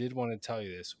 but I did want to tell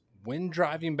you this. When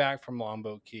driving back from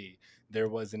Longboat Key, there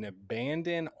was an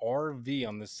abandoned RV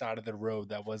on the side of the road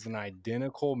that was an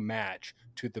identical match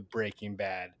to the Breaking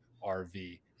Bad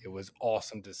RV. It was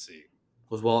awesome to see.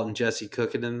 Was Walt and Jesse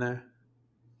cooking in there?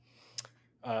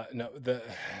 No, it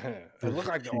looked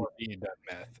like the RV had done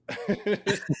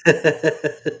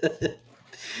meth.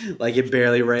 Like it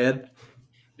barely ran.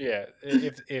 Yeah,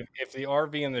 if the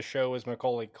RV in the show was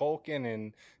Macaulay Culkin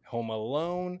and Home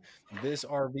Alone, this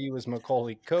RV was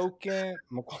Macaulay Culkin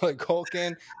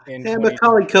in And 2020.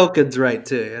 Macaulay Culkin's right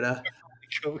too, you know.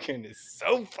 Culkin is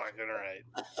so fucking right.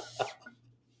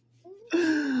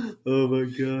 Oh my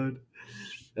god.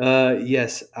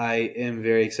 Yes, I am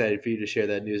very excited for you to share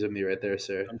that news with me right there,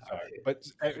 sir. I'm sorry, but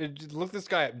look this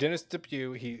guy up, Dennis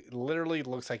Depew. He literally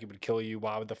looks like he would kill you.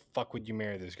 Why the fuck would you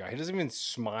marry this guy? He doesn't even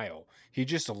smile. He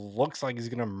just looks like he's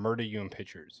gonna murder you in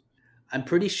pictures. I'm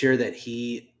pretty sure that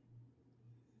he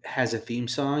has a theme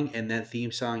song, and that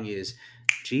theme song is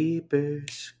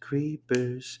Jeepers,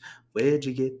 creepers, where'd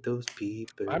you get those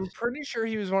peepers? I'm pretty sure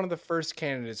he was one of the first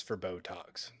candidates for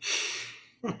Botox.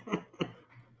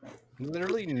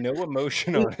 Literally no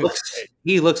emotion on his face.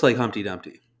 He looks like Humpty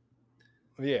Dumpty.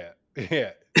 Yeah.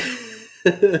 Yeah.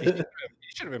 He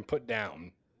should have been put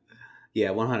down. Yeah,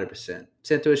 100%.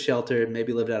 Sent to a shelter,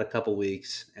 maybe lived out a couple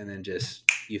weeks, and then just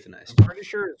euthanized. I'm pretty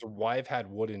sure his wife had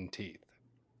wooden teeth.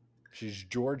 She's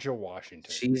Georgia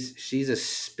Washington. She's a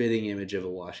spitting image of a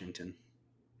Washington.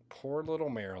 Poor little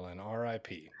Marilyn,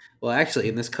 R.I.P. Well, actually,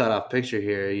 in this cutoff picture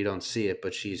here, you don't see it,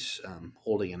 but she's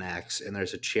holding an axe, and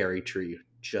there's a cherry tree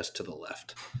just to the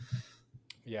left.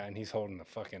 Yeah, and he's holding the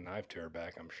fucking knife to her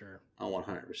back, I'm sure. Oh,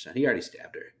 100%. He already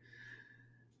stabbed her.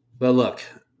 But look,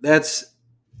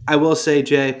 I will say,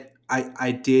 Jay,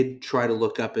 I did try to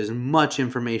look up as much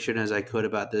information as I could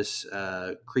about this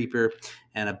creeper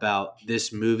and about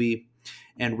this movie.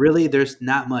 And really, there's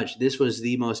not much. This was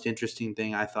the most interesting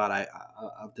thing I thought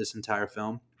of this entire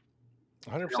film.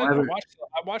 100%. However,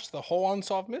 I watched the whole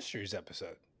Unsolved Mysteries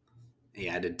episode.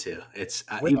 Yeah, I did too. It's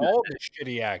with all the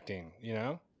shitty acting, you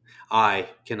know? I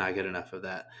cannot get enough of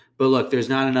that. But look, there's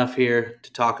not enough here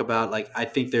to talk about. Like, I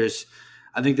think this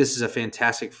is a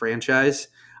fantastic franchise.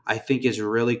 I think it's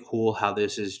really cool how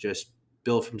this is just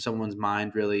built from someone's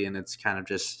mind, really, and it's kind of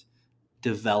just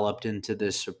developed into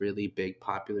this really big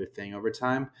popular thing over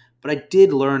time. But I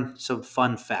did learn some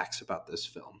fun facts about this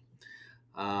film.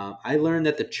 I learned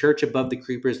that the church above the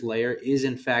Creeper's lair is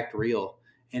in fact real,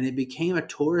 and it became a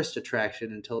tourist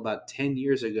attraction until about 10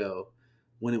 years ago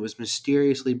when it was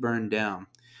mysteriously burned down.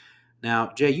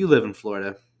 Now, Jay, you live in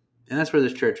Florida, and that's where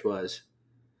this church was.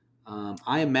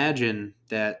 I imagine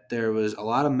that there was a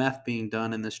lot of meth being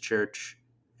done in this church,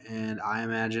 and I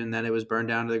imagine that it was burned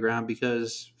down to the ground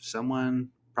because someone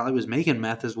probably was making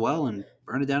meth as well and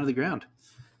burned it down to the ground.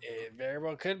 It very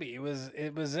well could be. It was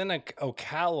in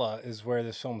Ocala is where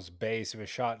this film's based. It was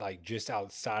shot like just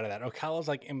outside of that. Ocala's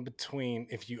like in between,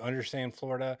 if you understand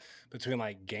Florida, between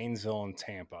like Gainesville and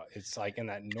Tampa. It's like in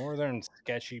that northern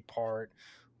sketchy part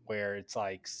where it's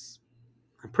like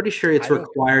I'm pretty sure it's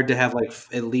required to have like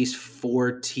at least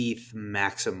 4 teeth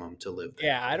maximum to live there.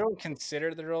 Yeah, I don't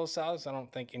consider the real South. I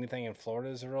don't think anything in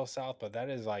Florida is the real South, but that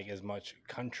is like as much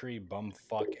country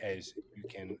bumfuck as you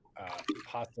can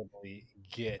possibly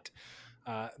get.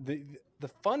 The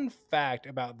fun fact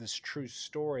about this true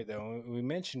story, though, we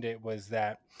mentioned it, was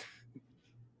that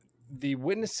the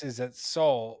witnesses that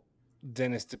saw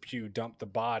Dennis Depew dump the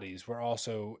bodies were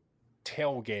also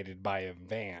tailgated by a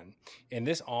van, and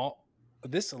this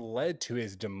led to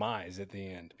his demise at the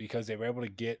end because they were able to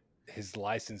get his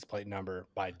license plate number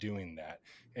by doing that.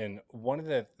 And one of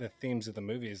the themes of the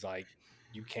movie is like,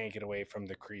 you can't get away from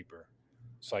the creeper.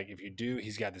 So like if you do,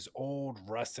 he's got this old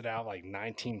rusted out like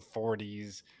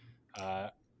 1940s I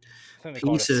think they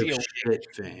call it a shit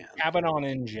van. cabin on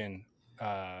engine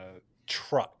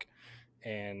truck.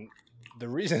 And the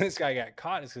reason this guy got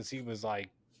caught is because he was like,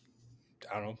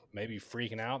 I don't know, maybe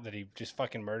freaking out that he just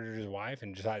fucking murdered his wife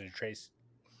and decided to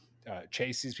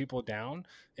chase these people down.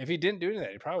 If he didn't do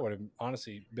that, he probably would have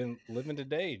honestly been living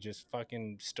today, just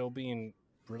fucking still being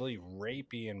really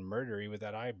rapey and murdery with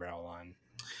that eyebrow line.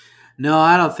 No,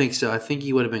 I don't think so. I think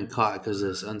he would have been caught because of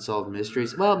this Unsolved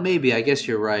Mysteries. Well, maybe. I guess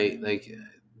you're right. Like,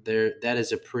 that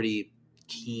is a pretty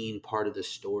keen part of the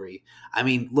story. I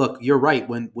mean, look, you're right.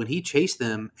 When he chased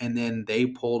them and then they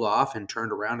pulled off and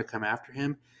turned around to come after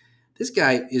him, this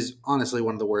guy is honestly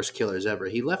one of the worst killers ever.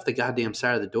 He left the goddamn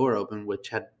side of the door open, which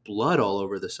had blood all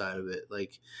over the side of it.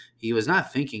 Like, he was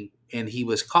not thinking, and he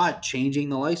was caught changing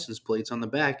the license plates on the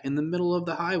back in the middle of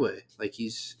the highway. Like,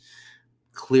 he's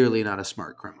clearly not a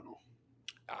smart criminal.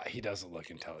 He doesn't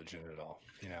look intelligent at all,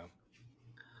 you know.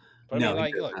 But No, I mean,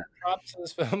 like, look, props to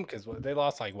this film because they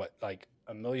lost like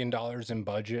 $1 million in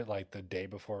budget, like the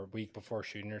week before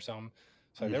shooting or something.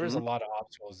 So there was a lot of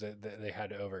obstacles that they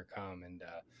had to overcome, and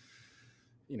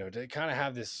you know, to kind of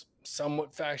have this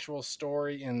somewhat factual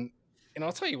story. And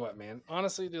I'll tell you what, man,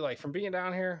 honestly, dude, like from being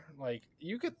down here, like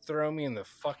you could throw me in the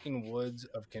fucking woods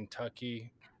of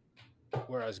Kentucky,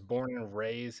 where I was born and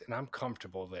raised, and I'm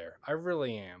comfortable there. I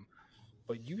really am.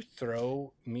 But you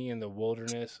throw me in the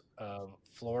wilderness of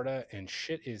Florida, and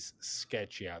shit is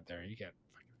sketchy out there. You got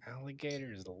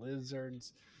alligators,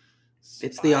 lizards.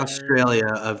 It's the spiders. Australia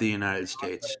of the United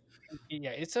States. Yeah,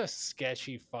 it's a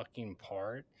sketchy fucking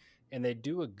part, and they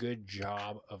do a good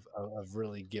job of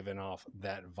really giving off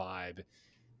that vibe,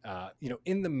 you know,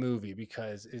 in the movie,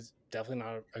 because it's definitely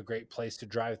not a great place to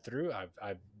drive through.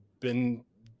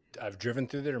 I've driven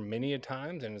through there many a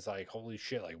times, and it's like, holy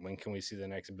shit, like when can we see the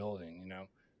next building, you know?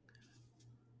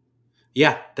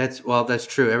 Yeah, that's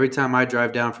true. Every time I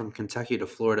drive down from Kentucky to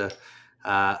Florida,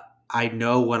 I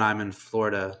know when I'm in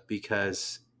Florida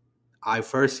because I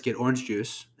first get orange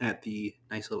juice at the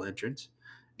nice little entrance,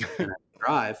 then I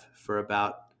drive for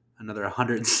about another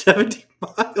 170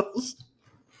 miles.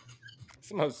 It's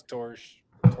the most touristy shit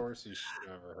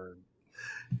I've ever heard.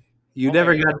 You Oh my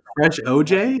never god, got fresh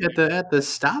OJ at the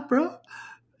stop, bro?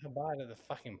 I buy it at the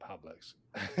fucking Publix.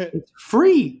 It's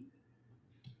free.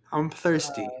 I'm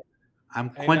thirsty. I'm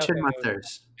Ain't quenching my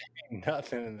thirst.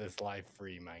 nothing in this life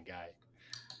free, my guy.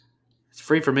 It's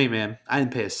free for me, man. I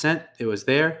didn't pay a cent. It was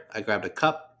there. I grabbed a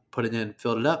cup, put it in,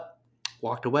 filled it up,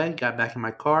 walked away, got back in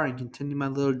my car, and continued my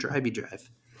little drivey drive.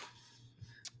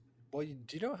 Well,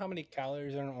 do you know how many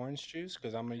calories are in orange juice?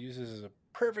 Because I'm gonna use this as a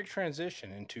perfect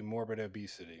transition into morbid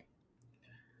obesity.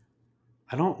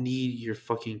 I don't need your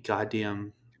fucking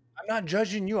goddamn. I'm not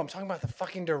judging you. I'm talking about the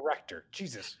fucking director.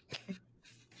 Jesus.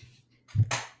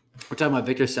 We're talking about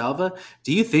Victor Salva.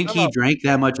 Do you think How he about- drank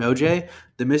that much OJ?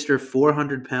 The Mr.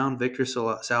 400-pound Victor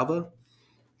Salva?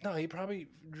 No, he probably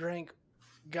drank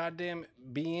goddamn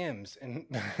BMs, and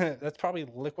that's probably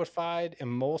liquefied,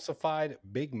 emulsified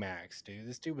Big Macs, dude.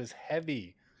 This dude was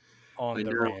heavy I on the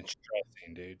know. ranch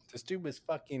dressing, dude. This dude was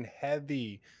fucking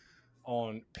heavy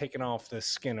on picking off the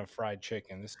skin of fried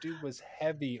chicken. This dude was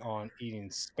heavy on eating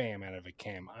spam out of a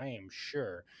can. I am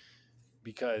sure,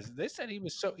 because they said he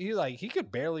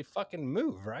could barely fucking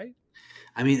move, right?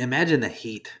 I mean, imagine the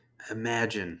heat.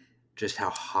 Imagine just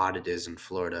how hot it is in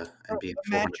Florida and being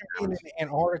 400 Imagine being pounds. in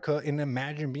Antarctica and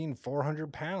imagine being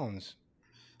 400 pounds.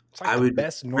 It's like I the would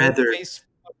best North rather. Face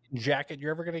fucking jacket you're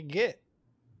ever gonna get.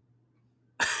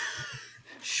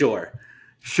 Sure.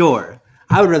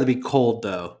 I would rather be cold,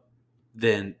 though,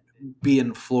 than be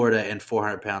in Florida and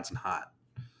 400 pounds and hot.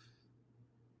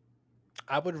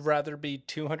 I would rather be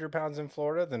 200 pounds in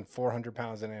Florida than 400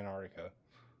 pounds in Antarctica.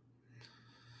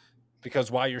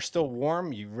 Because while you're still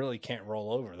warm, you really can't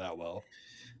roll over that well.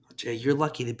 Jay, you're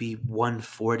lucky to be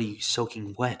 140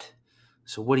 soaking wet.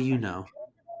 So what do you know?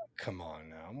 Come on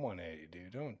now, I'm 180,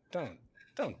 dude.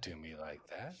 Don't do me like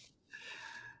that.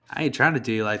 I ain't trying to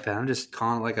do you like that. I'm just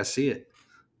calling it like I see it.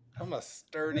 I'm a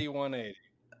sturdy 180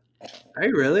 Are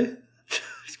you really?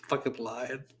 He's fucking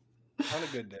lying. on a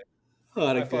good day. On a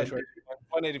I good fluctuate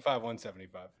 185,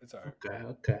 175. It's all right.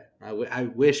 Okay. I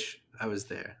wish I was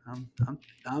there.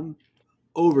 I'm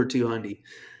over 200.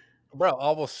 Bro,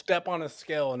 I will step on a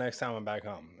scale next time I'm back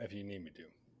home if you need me to.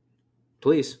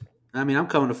 Please. I mean, I'm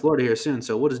coming to Florida here soon,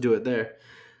 so we'll just do it there.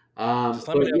 Just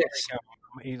let But me know yes. I'm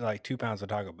gonna eat like 2 pounds of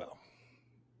Taco Bell.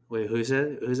 Wait, who's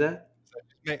that? Who's that?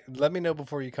 Let me know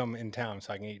before you come in town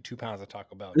so I can eat 2 pounds of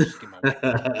Taco Bell. Just get my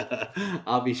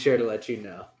I'll be sure to let you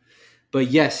know. But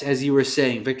yes, as you were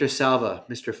saying, Victor Salva,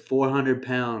 Mr.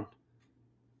 400-pound,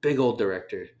 big old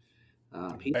director.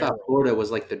 He thought barrel. Florida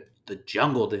was like the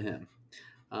jungle to him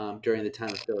during the time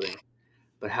of filming.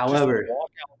 But Just however,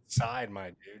 walk outside,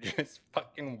 my dude. Just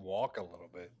fucking walk a little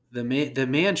bit. the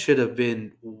man should have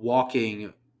been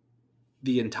walking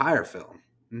the entire film.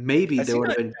 Maybe Has there he would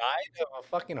not have been. died of a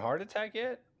fucking heart attack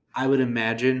yet? I would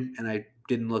imagine, and I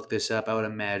didn't look this up. I would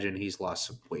imagine he's lost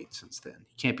some weight since then.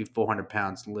 He can't be 400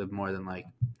 pounds and live more than like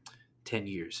 10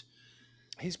 years.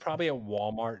 He's probably at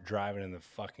Walmart driving in the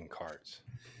fucking carts.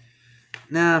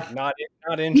 Nah, Not he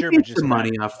injured, but made just some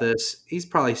money off this. He's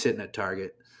probably sitting at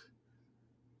Target.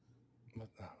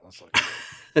 Let's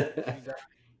look.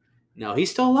 No,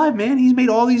 he's still alive, man. He's made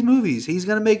all these movies. He's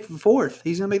gonna make the fourth.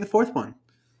 He's gonna make the fourth one.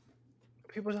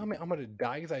 People tell me I'm gonna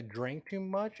die because I drank too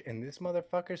much, and this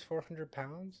motherfucker's 400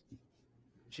 pounds.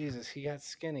 Jesus, he got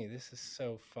skinny. This is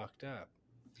so fucked up.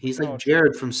 He's No, like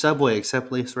Jared from Subway,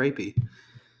 except less rapey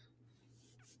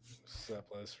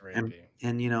Less and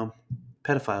rapey.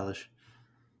 pedophile-ish.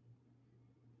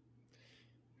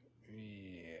 Yeah,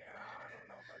 I don't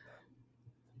know about that.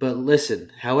 But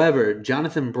listen, however,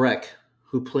 Jonathan Breck,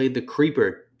 who played the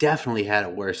Creeper, definitely had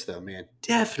it worse, though, man.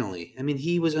 Definitely. I mean,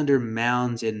 he was under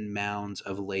mounds and mounds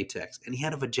of latex, and he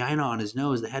had a vagina on his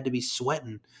nose that had to be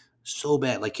sweating so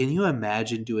bad. Like, can you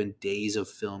imagine doing days of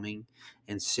filming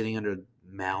and sitting under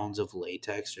mounds of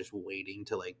latex just waiting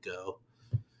to, like, go?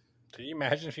 Can you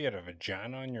imagine if you had a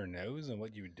vagina on your nose and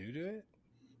what you would do to it?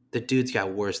 The dude's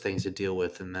got worse things to deal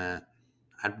with than that.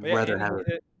 I'd But yeah, rather and have it.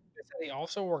 they said he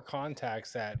also wore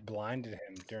contacts that blinded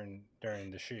him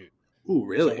during the shoot. Ooh,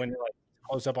 really? So when you're like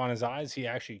close up on his eyes, he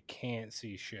actually can't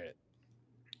see shit.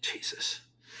 Jesus.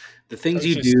 The things So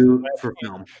you it's just do sweaty. for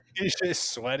film. He's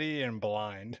just sweaty and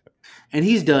blind. And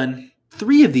he's done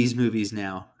 3 of these movies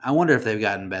now. I wonder if they've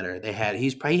gotten better. He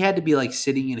had to be like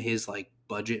sitting in his like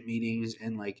budget meetings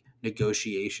and like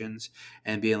negotiations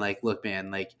and being like, "Look,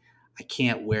 man, like I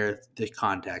can't wear the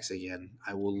contacts again.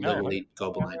 I will literally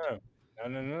go blind."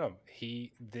 No.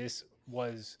 This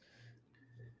was,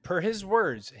 per his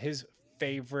words, his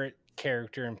favorite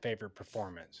character and favorite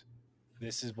performance.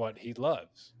 This is what he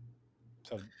loves.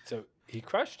 So he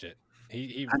crushed it.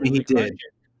 He I mean, he really crushed did.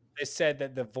 it. They said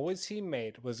that the voice he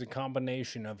made was a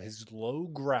combination of his low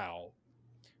growl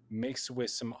mixed with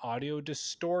some audio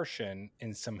distortion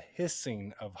and some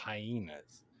hissing of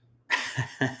hyenas.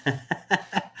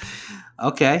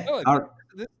 Okay. Oh, All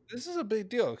right. this is a big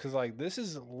deal because like this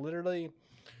is literally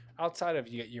outside of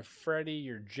you get your Freddy,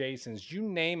 your Jasons, you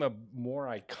name a more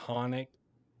iconic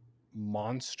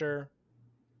monster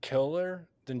killer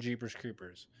than Jeepers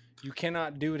Creepers. You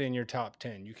cannot do it in your top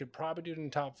 10. You could probably do it in the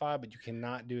top 5, but you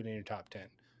cannot do it in your top 10.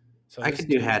 So I this could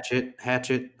do dude, Hatchet.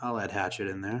 Hatchet. I'll add Hatchet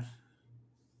in there.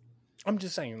 I'm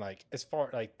just saying, like, as far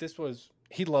like this was,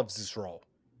 he loves this role.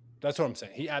 That's what I'm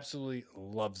saying. He absolutely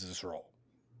loves this role,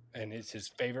 and it's his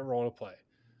favorite role to play.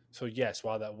 So yes,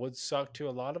 while that would suck to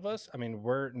a lot of us, I mean,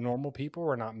 we're normal people.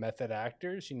 We're not method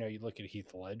actors. You know, you look at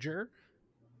Heath Ledger,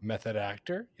 method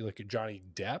actor. You look at Johnny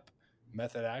Depp,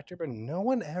 method actor. But no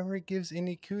one ever gives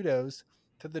any kudos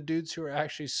to the dudes who are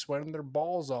actually sweating their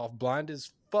balls off, blind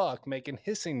as fuck, making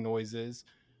hissing noises,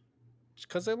 just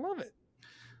because they love it.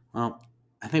 Well,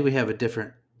 I think we have a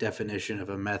different definition of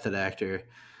a method actor.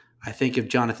 I think if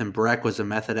Jonathan Breck was a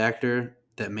method actor,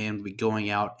 that man would be going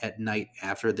out at night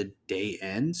after the day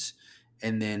ends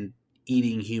and then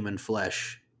eating human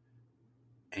flesh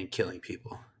and killing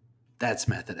people. That's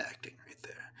method acting right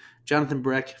there. Jonathan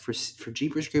Breck for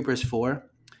Jeepers Creepers 4,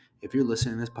 if you're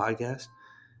listening to this podcast,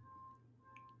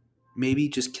 maybe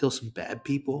just kill some bad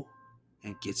people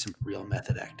and get some real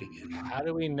method acting in. How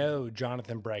do we know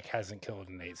Jonathan Breck hasn't killed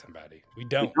and ate somebody? We We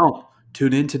don't. don't.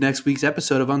 Tune in to next week's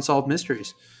episode of Unsolved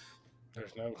Mysteries.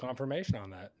 There's no confirmation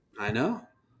on that. I know.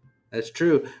 That's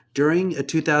true. During a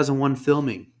 2001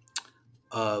 filming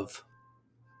of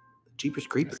Jeepers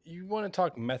Creepers. You want to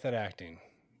talk method acting.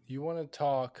 You want to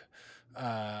talk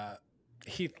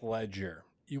Heath Ledger.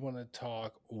 You want to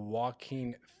talk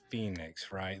Joaquin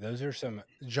Phoenix, right? Those are some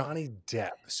Johnny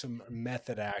Depp, some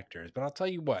method actors. But I'll tell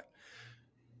you what,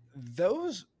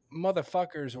 those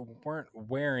motherfuckers weren't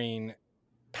wearing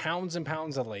pounds and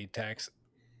pounds of latex,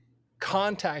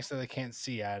 contacts that they can't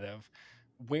see out of,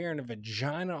 wearing a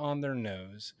vagina on their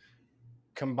nose,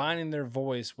 combining their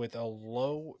voice with a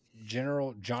low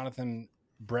General Jonathan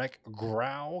Breck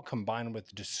growl combined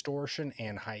with distortion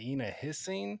and hyena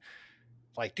hissing.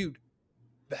 Like, dude,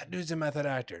 that dude's a method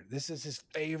actor. This is his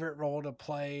favorite role to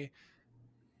play.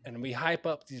 And we hype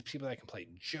up these people that can play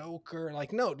Joker.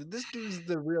 Like, no, dude, this dude's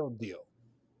the real deal.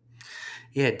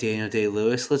 Yeah, Daniel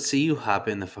Day-Lewis. Let's see you hop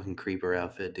in the fucking creeper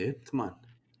outfit, dude. Come on.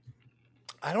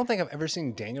 I don't think I've ever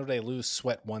seen Daniel Day-Lewis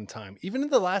sweat one time, even in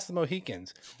The Last of the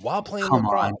Mohicans, while playing Come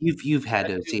lacrosse. on. You've had That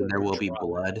to have dude seen was There Will Be dry.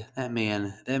 Blood. That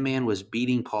man was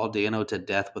beating Paul Dano to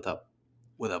death with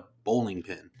a bowling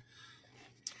pin.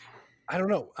 I don't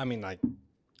know. I mean, like,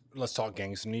 let's talk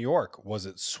Gangs of New York. Was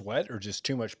it sweat or just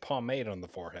too much pomade on the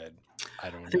forehead?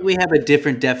 I don't I know. think we have a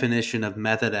different definition of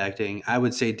method acting. I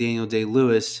would say Daniel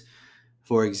Day-Lewis,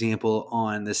 for example,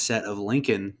 on the set of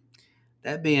Lincoln,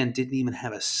 that man didn't even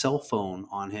have a cell phone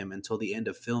on him until the end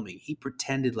of filming. He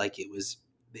pretended like it was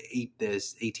the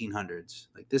 1800s.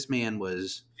 Like this man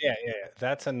was. Yeah.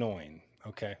 That's annoying.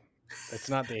 Okay. It's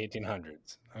not the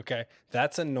 1800s. Okay.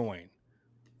 That's annoying.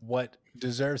 What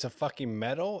deserves a fucking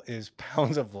medal is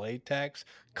pounds of latex,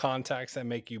 contacts that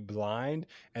make you blind,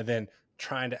 and then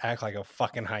trying to act like a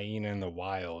fucking hyena in the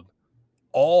wild,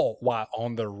 all while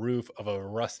on the roof of a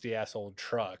rusty ass old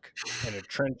truck in a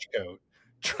trench coat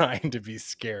trying to be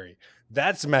scary.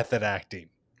 That's method acting.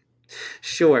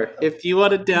 Sure, if you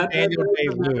want to down Daniel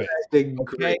Day-Lewis. acting,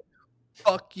 Okay. great.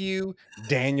 Fuck you,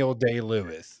 Daniel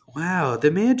Day-Lewis. Wow, the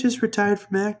man just retired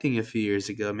from acting a few years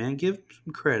ago, man. Give him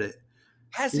some credit.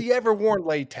 Has he ever worn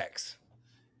latex?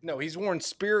 No, he's worn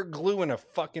spirit glue and a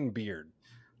fucking beard.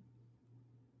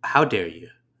 How dare you?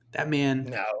 That man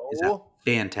is a No.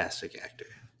 fantastic actor.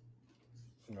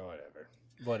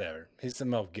 Whatever. He's the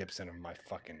Mel Gibson of my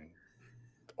fucking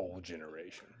old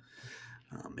generation.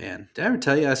 Oh man, did I ever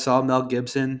tell you I saw Mel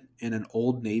Gibson in an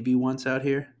Old Navy once out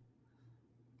here?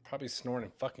 Probably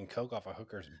snorting fucking coke off a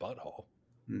hooker's butthole.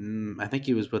 I think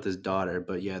he was with his daughter,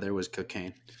 but yeah, there was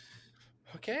cocaine.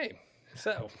 Okay,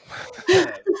 so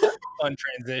fun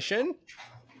transition.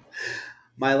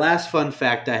 My last fun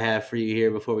fact I have for you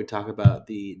here before we talk about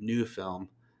the new film.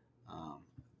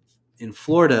 In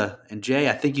Florida, and Jay,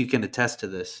 I think you can attest to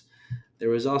this, there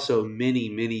was also many,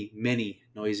 many, many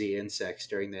noisy insects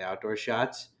during the outdoor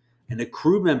shots, and a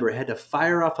crew member had to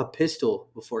fire off a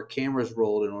pistol before cameras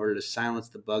rolled in order to silence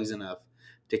the bugs enough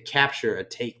to capture a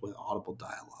take with audible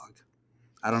dialogue.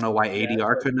 I don't know why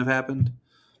ADR couldn't have happened.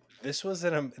 This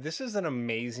is an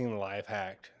amazing life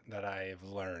hack that I've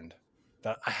learned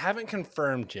that I haven't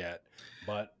confirmed yet,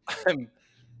 but I'm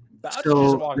about to just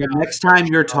So walk the out and next start time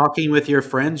you're shooting off talking with your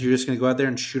friends, you're just gonna go out there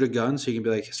and shoot a gun, so you can be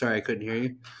like, "Sorry, I couldn't hear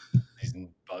you." these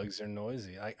bugs are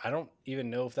noisy. I don't even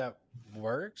know if that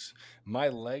works. My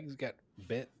legs got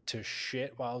bit to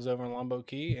shit while I was over in Lombo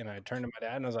Key, and I turned to my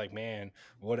dad and I was like, "Man,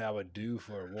 what I would do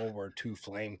for a World War II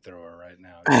flamethrower right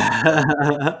now?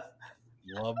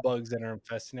 Just love bugs that are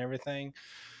infesting everything."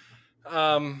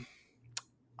 Um,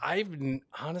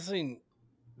 honestly,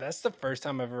 that's the first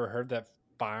time I've ever heard that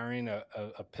firing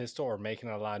a pistol or making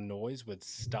a loud noise would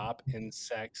stop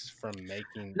insects from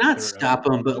making Not their own. stop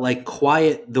them, but like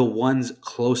quiet the ones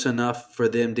close enough for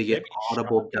them to get Maybe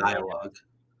audible shock them, I guess. dialogue.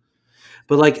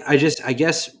 But like, I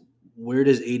guess, where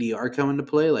does ADR come into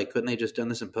play? Like, couldn't they just done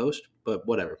this in post? But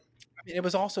whatever. I mean, it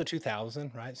was also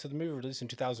 2000, right? So the movie was released in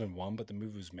 2001, but the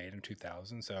movie was made in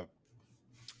 2000. So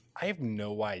I have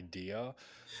no idea.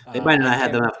 They might I not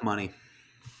have can enough money.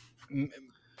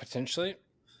 potentially,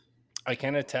 I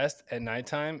can attest at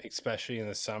nighttime, especially in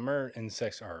the summer,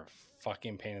 insects are a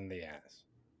fucking pain in the ass.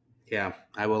 Yeah,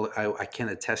 I will. I can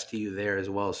attest to you there as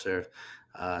well, sir.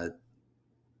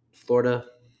 Florida,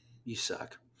 you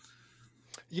suck.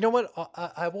 You know what?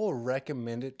 I will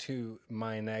recommend it to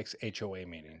my next HOA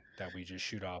meeting that we just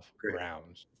shoot off Great.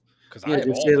 rounds because I Yeah, have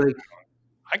just all say the like,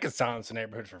 I could silence the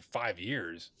neighborhood for 5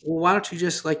 years. well, why don't you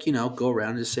just like, go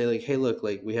around and just say like, hey, look,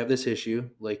 like we have this issue.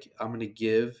 Like, I'm gonna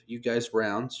give you guys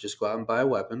rounds. Just go out and buy a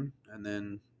weapon, and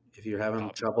then if you're having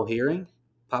Pop, trouble hearing,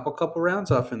 pop a couple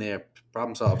rounds off in the air.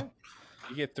 Problem solved. yeah,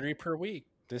 you get 3 per week.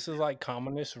 This is like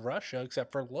communist Russia,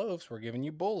 except for loaves. We're giving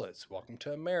you bullets. Welcome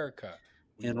to America.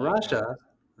 We In love guns. Russia,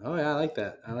 oh yeah, I like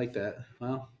that. I like that.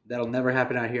 Well, that'll never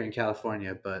happen out here in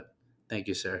California, but thank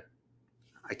you, sir.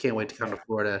 I can't wait to come Man, to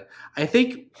Florida. I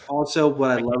think also what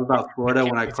I I can't, love about I Florida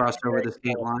can't when I wait to crossed over compare the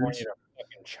state California lines, to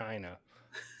fucking China.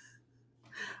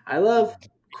 I love On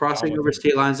crossing with over it.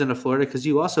 state lines into Florida because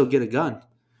you also get a gun.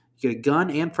 You get a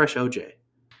gun and fresh OJ.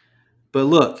 But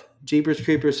look, Jeepers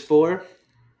Creepers 4,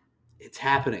 it's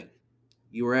happening.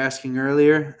 You were asking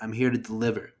earlier, I'm here to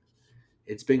deliver.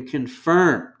 It's been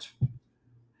confirmed.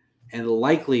 And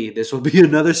likely this will be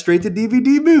another straight to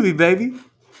DVD movie, baby.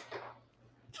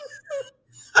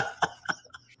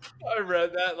 I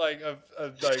read that like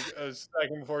a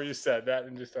second before you said that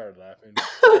and just started laughing.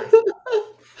 Great.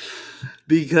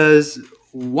 Because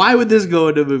why would this go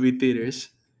into movie theaters?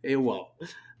 It won't.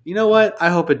 You know what? I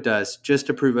hope it does, just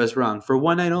to prove us wrong. For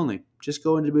one night only. Just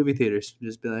go into movie theaters.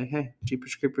 Just be like, hey,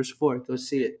 Jeepers Creepers 4, go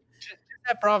see it.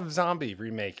 That Rob Zombie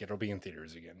remake, it'll be in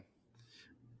theaters again.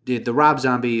 Dude, the Rob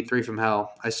Zombie 3 from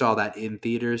Hell, I saw that in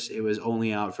theaters. It was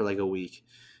only out for like a week.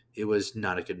 It was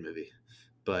not a good movie.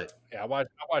 But, Yeah, I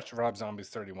watched Rob Zombie's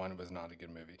 31. It was not a good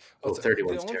movie. oh, Also, the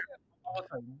 31's only terrible.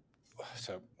 thing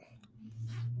so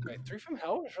wait, 3 from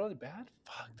Hell was really bad?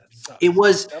 Fuck, that It sucks.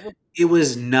 was Devil it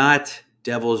was not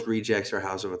Devil's Rejects or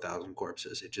House of a Thousand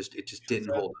Corpses. It just didn't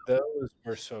hold up. those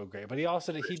were so great. But he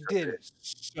So did good.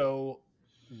 so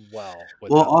well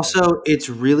Well, without those. also, it's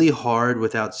really hard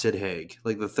without Sid Haig.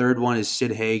 Like the third one is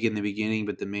Sid Haig in the beginning,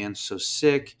 but the man's so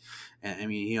sick. And I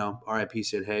mean, R.I.P.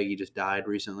 Sid Haig. He just died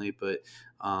recently, but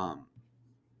um,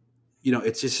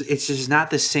 it's just not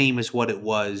the same as what it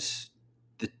was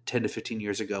the 10 to 15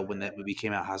 years ago when that movie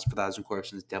came out. House of a Thousand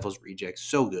Corpses, Devil's Rejects,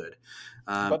 so good.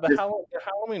 But the Just-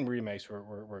 Halloween remakes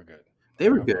were good. they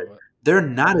were good. They're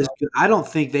not as good. I don't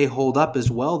think they hold up as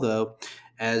well though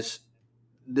as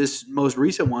this most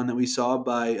recent one that we saw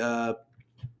by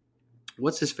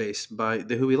what's his face by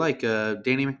the who we like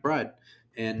Danny McBride,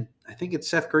 and I think it's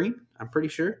Seth Green. I'm pretty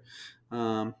sure,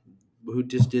 who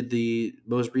just did the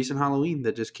most recent Halloween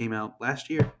that just came out last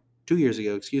year, 2 years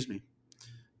ago. Excuse me.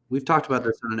 We've talked about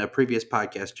this on a previous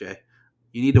podcast, Jay.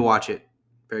 You need to watch it.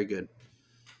 Very good.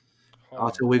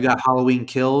 Also, we've got Halloween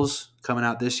Kills coming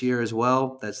out this year as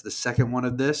well. That's the second one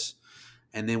of this.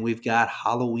 And then we've got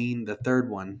Halloween, the third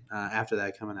one, after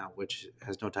that coming out, which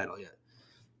has no title yet.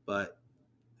 But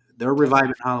they're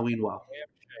reviving Halloween well.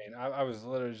 I was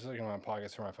literally just looking at my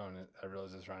pockets for my phone and I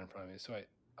realized it's right in front of me. So wait,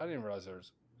 I didn't realize there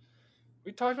was.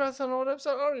 We talked about this on an old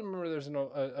episode. I don't even remember there's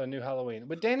a new Halloween.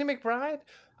 With Danny McBride?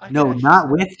 I could No, actually not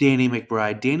see- with Danny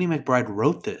McBride. Danny McBride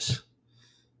wrote this.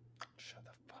 Shut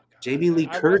the fuck up. Jamie Lee I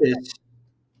watched that- Curtis.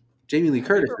 Jamie Lee Have you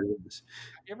Curtis ever- is in this.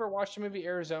 Have you ever watched the movie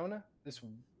Arizona?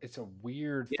 It's a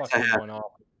weird Yes, I fucking have.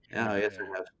 one-off. Oh, yes,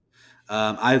 I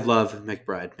have. I love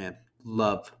McBride, man.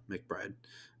 Love McBride.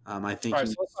 I think All right,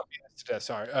 he's, so let's not beat this to death.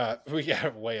 Sorry, we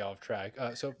got way off track.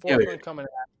 So Yeah, fourth we one coming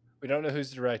out. We don't know who's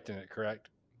directing it, correct?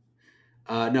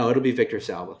 no, it'll be Victor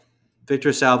Salva.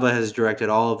 Victor Salva has directed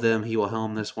all of them. He will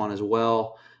helm this one as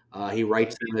well. He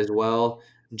writes them as well.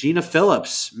 Gina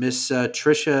Phillips, Miss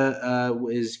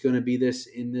Trisha, is going to be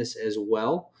in this as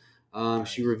well. She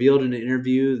Nice. revealed in an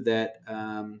interview that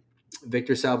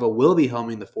Victor Salva will be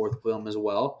helming the fourth film as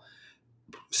well,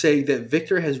 saying that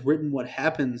Victor has written what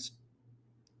happens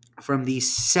from the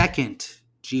second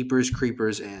Jeepers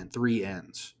Creepers and 3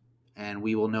 ends. And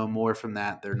we will know more from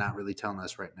that. They're not really telling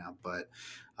us right now, but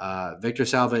Victor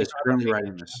Salva is I don't currently think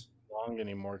writing this. Long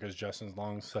anymore because Justin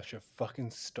Long's such a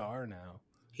fucking star now.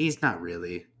 He's not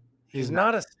really. He's He's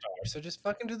not. not a star, so just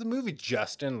fucking do the movie,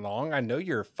 Justin Long. I know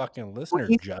you're a fucking Well, listener,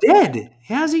 he's Justin. dead.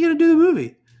 How's he going to do the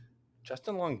movie?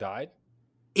 Justin Long died.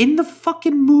 In the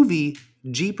fucking movie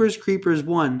Jeepers Creepers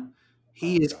 1,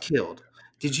 he is God. killed.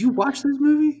 Did you watch this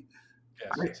movie?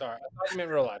 Yes, sorry. I thought you meant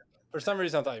real life. For some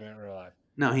reason, I thought you meant real life.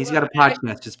 No, he's Well, got a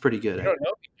podcast. It's pretty good. You don't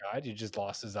know if he died. He just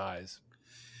lost his eyes.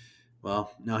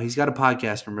 Well, no, he's got a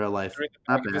podcast in real life. Through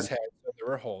the Not back of his bad. head, so there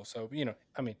were holes. So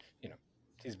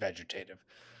he's vegetative.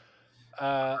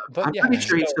 I'm But yeah, pretty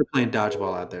sure he's so still playing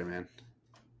dodgeball out there, man.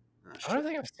 Oh, I don't shit.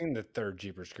 think I've seen the third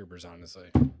Jeepers Creepers. Honestly,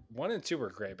 1 and 2 were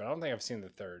great, but I don't think I've seen the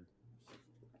third.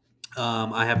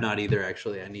 I have not either,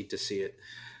 actually. I need to see it.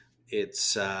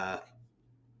 It's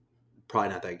probably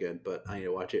not that good, but I need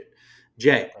to watch it.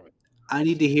 Jay, Probably. I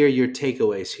need to hear your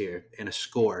takeaways here and a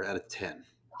score out of 10.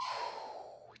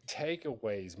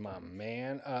 Takeaways, my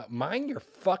man. Mind your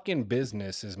fucking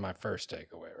business is my first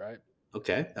takeaway, right?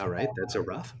 Okay, all right. That's a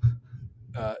rough.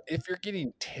 If you're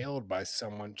getting tailed by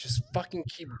someone, just fucking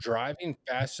keep driving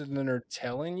faster than they're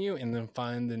telling you, and then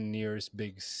find the nearest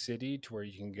big city to where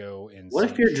you can go and. What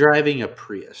see if you're driving a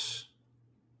Prius?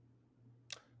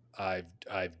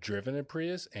 I've driven a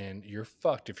Prius, and you're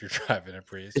fucked if you're driving a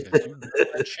Prius because you drive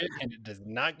that shit and it does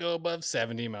not go above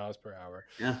 70 miles per hour.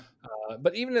 Yeah.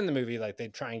 But even in the movie, like they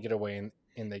try and get away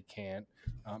and they can't.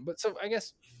 But so I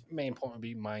guess main point would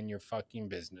be mind your fucking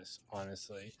business,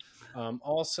 honestly.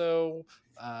 Also,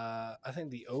 I think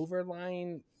the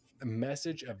overlying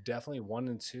message of definitely 1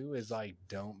 and 2 is like,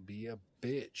 don't be a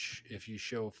bitch. If you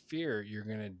show fear, you're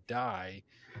gonna die.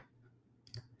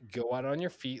 Go out on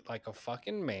your feet like a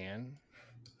fucking man,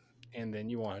 and then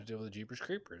you want to deal with the Jeepers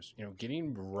Creepers.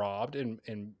 Getting robbed and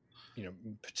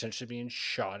potentially being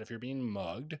shot if you're being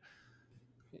mugged.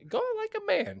 Go out like a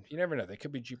man. You never know. They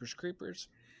could be Jeepers Creepers.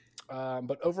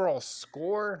 But overall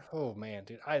score, oh man,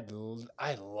 dude, I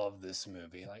love this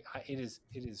movie. Like it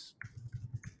is.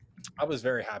 I was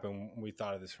very happy when we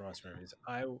thought of this for us movies.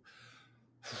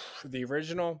 The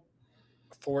original,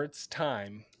 for its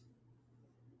time,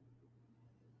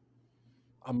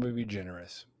 I'm gonna be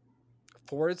generous.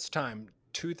 For its time,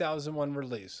 2001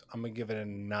 release, I'm gonna give it a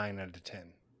 9 out of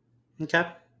 10. Okay.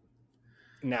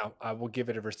 Now I will give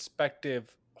it a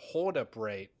respective hold up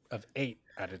rate of 8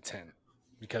 out of 10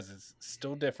 because it's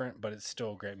still different, but it's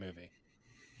still a great movie.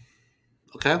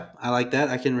 Okay. I like that.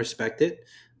 I can respect it.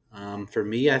 For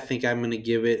me, I think I'm going to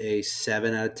give it a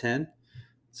 7 out of 10.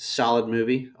 It's a solid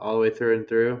movie all the way through and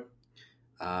through.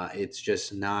 It's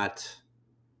just not.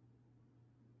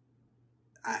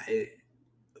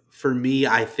 For me,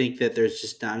 I think that there's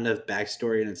just not enough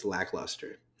backstory and it's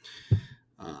lackluster.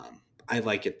 I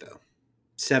like it though.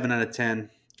 7 out of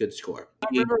 10. Good score. I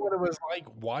remember what it was like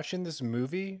watching this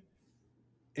movie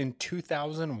in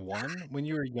 2001 when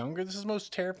you were younger. This is the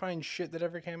most terrifying shit that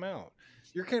ever came out.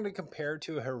 You're going to compare it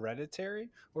to Hereditary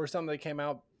or something that came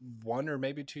out 1 or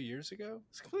maybe 2 years ago.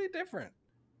 It's completely different.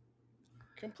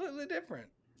 Completely different.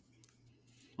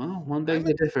 Well, one begs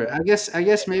the differ. I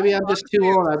guess maybe I'm just too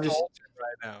old. I'm just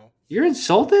right now. You're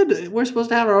insulted. We're supposed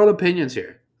to have our own opinions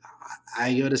here.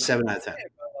 I give it a 7 out of 10.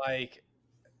 Like,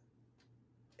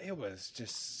 it was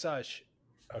just such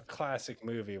a classic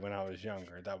movie when I was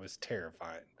younger. That was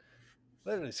terrifying.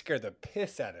 Literally scared the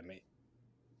piss out of me.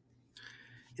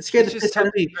 It scared It's the just piss out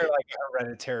of me. like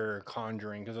Hereditary or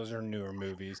Conjuring because those are newer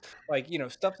movies. Like,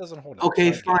 stuff doesn't hold up.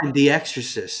 Okay, So I get fine. The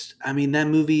Exorcist. I mean, that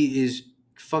movie is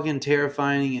fucking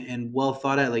terrifying and well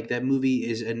thought out. Like, that movie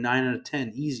is a 9 out of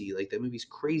 10. Easy. Like, that movie's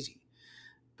crazy.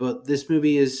 But this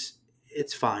movie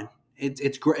it's fine.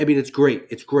 It's great. I mean, it's great.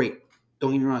 It's great.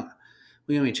 Don't get me wrong.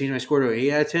 We going to change my score to an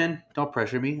 8 out of 10? Don't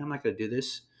pressure me. I'm not going to do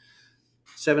this.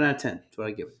 7 out of 10. That's what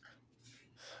I give it.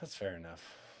 That's fair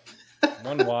enough.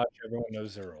 One watch, everyone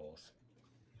knows their roles.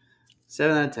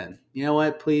 7 out of 10. You know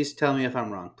what? Please tell me if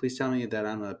I'm wrong. Please tell me that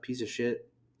I'm a piece of shit.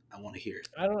 I want to hear it.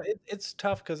 I don't. It's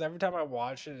tough because every time I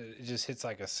watch it, it just hits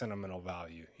like a sentimental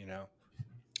value.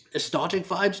 Nostalgic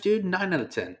vibes, dude. 9 out of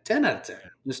 10. 10 out of 10.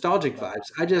 Nostalgic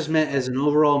vibes. I just meant as an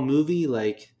overall movie,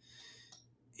 like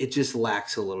it just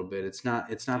lacks a little bit. It's not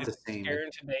the same. Scary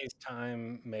in today's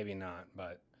time, maybe not,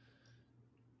 but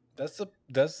That's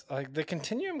like the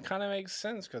continuum kind of makes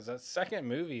sense because that second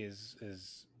movie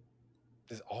is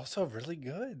also really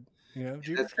good. You know, That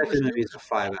Jeepers Creepers second 2 movie is was a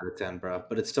 5 out of 10, bro,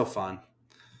 but it's still fun.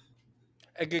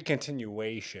 a good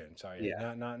continuation. So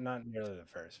yeah, Yeah. not nearly the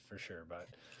first for sure, but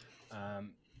I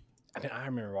mean, I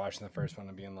remember watching the first one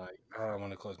and being like, "Oh, I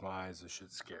want to close my eyes. This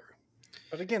shit's scary."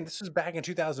 But again, this was back in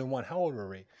 2001. How old were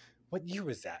we? What year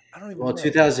was that? I don't even Well, know.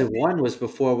 2001 was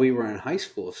before we were in high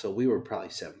school, so we were probably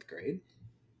 7th grade.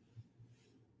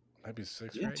 Maybe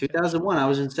sixth Yeah, grade. 2001. I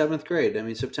was in 7th grade. I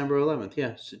mean, September 11th.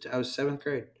 Yeah, so I was 7th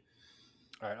grade.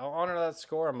 All right, I'll honor that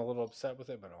score. I'm a little upset with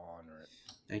it, but I'll honor it.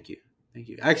 Thank you.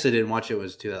 I actually didn't watch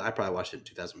it. I probably watched it in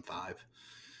 2005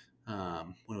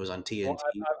 when it was on TNT. Well,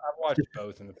 I've watched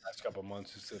both in the past couple of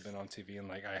months since they've been on TV, and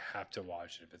like I have to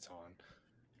watch it if it's on.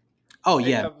 Oh Hey,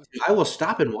 yeah, I will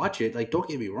stop and watch it. Like, don't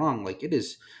get me wrong. Like, it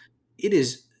is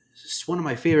one of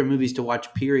my favorite movies to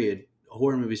watch. Period.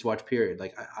 Horror movies to watch. Period.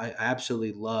 Like, I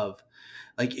absolutely love.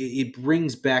 Like, it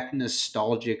brings back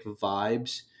nostalgic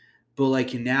vibes, but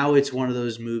like now it's one of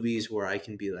those movies where I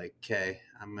can be like, okay,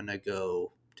 I'm gonna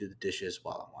go do the dishes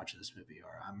while I'm watching this movie,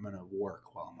 or I'm gonna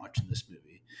work while I'm watching this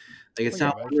movie. Like, it's Well,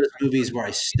 yeah, not but one of those movies where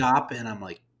I stop and I'm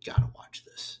like, gotta watch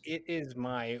this. it is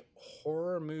my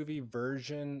horror movie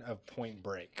version of Point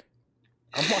Break.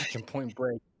 I'm watching Point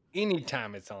Break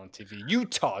anytime it's on TV.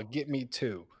 Utah, get me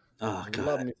too. Oh god,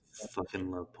 Love me, I fucking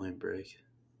love Point Break.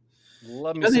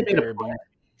 love me You know they some made a Gary Busey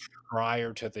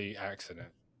prior to the accident.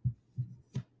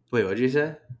 Wait, what did you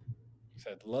say?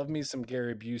 Said, love me some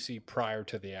Gary Busey prior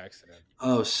to the accident.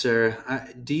 Oh, sir,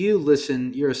 do you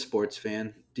listen? You're a sports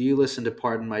fan. Do you listen to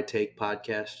Pardon My Take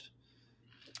podcast?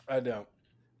 I don't.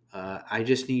 I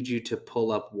just need you to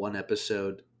pull up one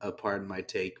episode of Pardon My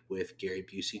Take with Gary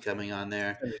Busey coming on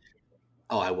there.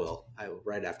 Oh, I will. I will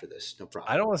right after this. No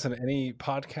problem. I don't listen to any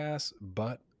podcasts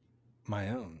but my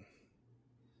own.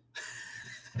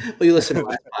 Well, you listen to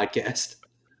my podcast.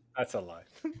 That's a lie.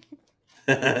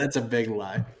 That's a big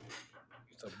lie.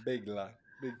 It's a big lie.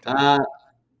 Big time.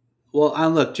 Well,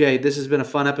 look, Jay, this has been a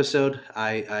fun episode.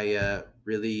 I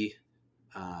really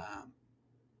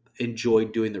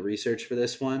enjoyed doing the research for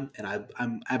this one, and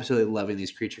I'm absolutely loving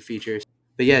these creature features.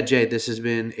 But yeah, Jay, this has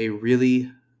been a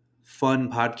really fun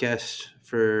podcast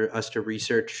for us to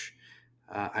research.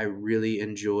 I really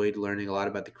enjoyed learning a lot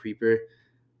about the creeper.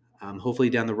 Hopefully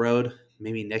down the road,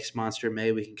 maybe next Monster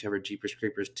May, we can cover Jeepers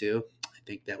Creepers too. I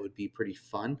think that would be pretty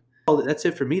fun. Well, that's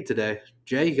it for me today.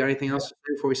 Jay, you got anything else to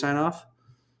say before we sign off?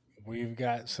 We've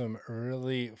got some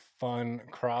really fun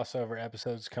crossover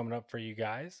episodes coming up for you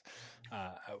guys.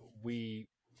 We,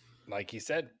 like you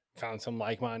said, found some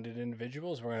like-minded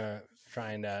individuals. We're gonna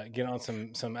try and get on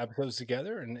some episodes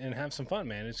together and have some fun,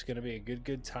 man. It's gonna be a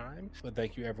good time. But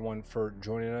thank you everyone for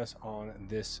joining us on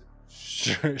this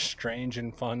strange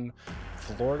and fun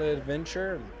Florida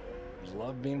adventure.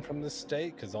 Love being from this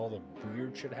state because all the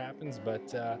weird shit happens.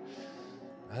 But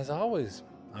as always,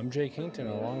 I'm Jay Kington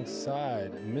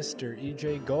alongside Mr.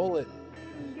 EJ Golet.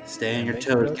 Stay on your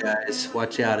toes, guys.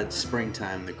 Watch out, it's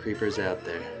springtime. The creeper's out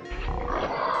there.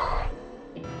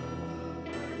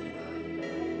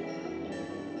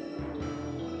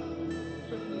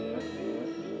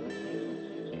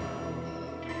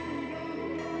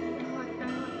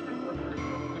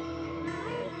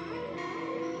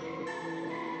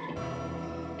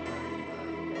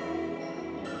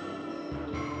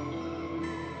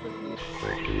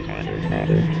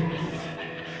 Matter.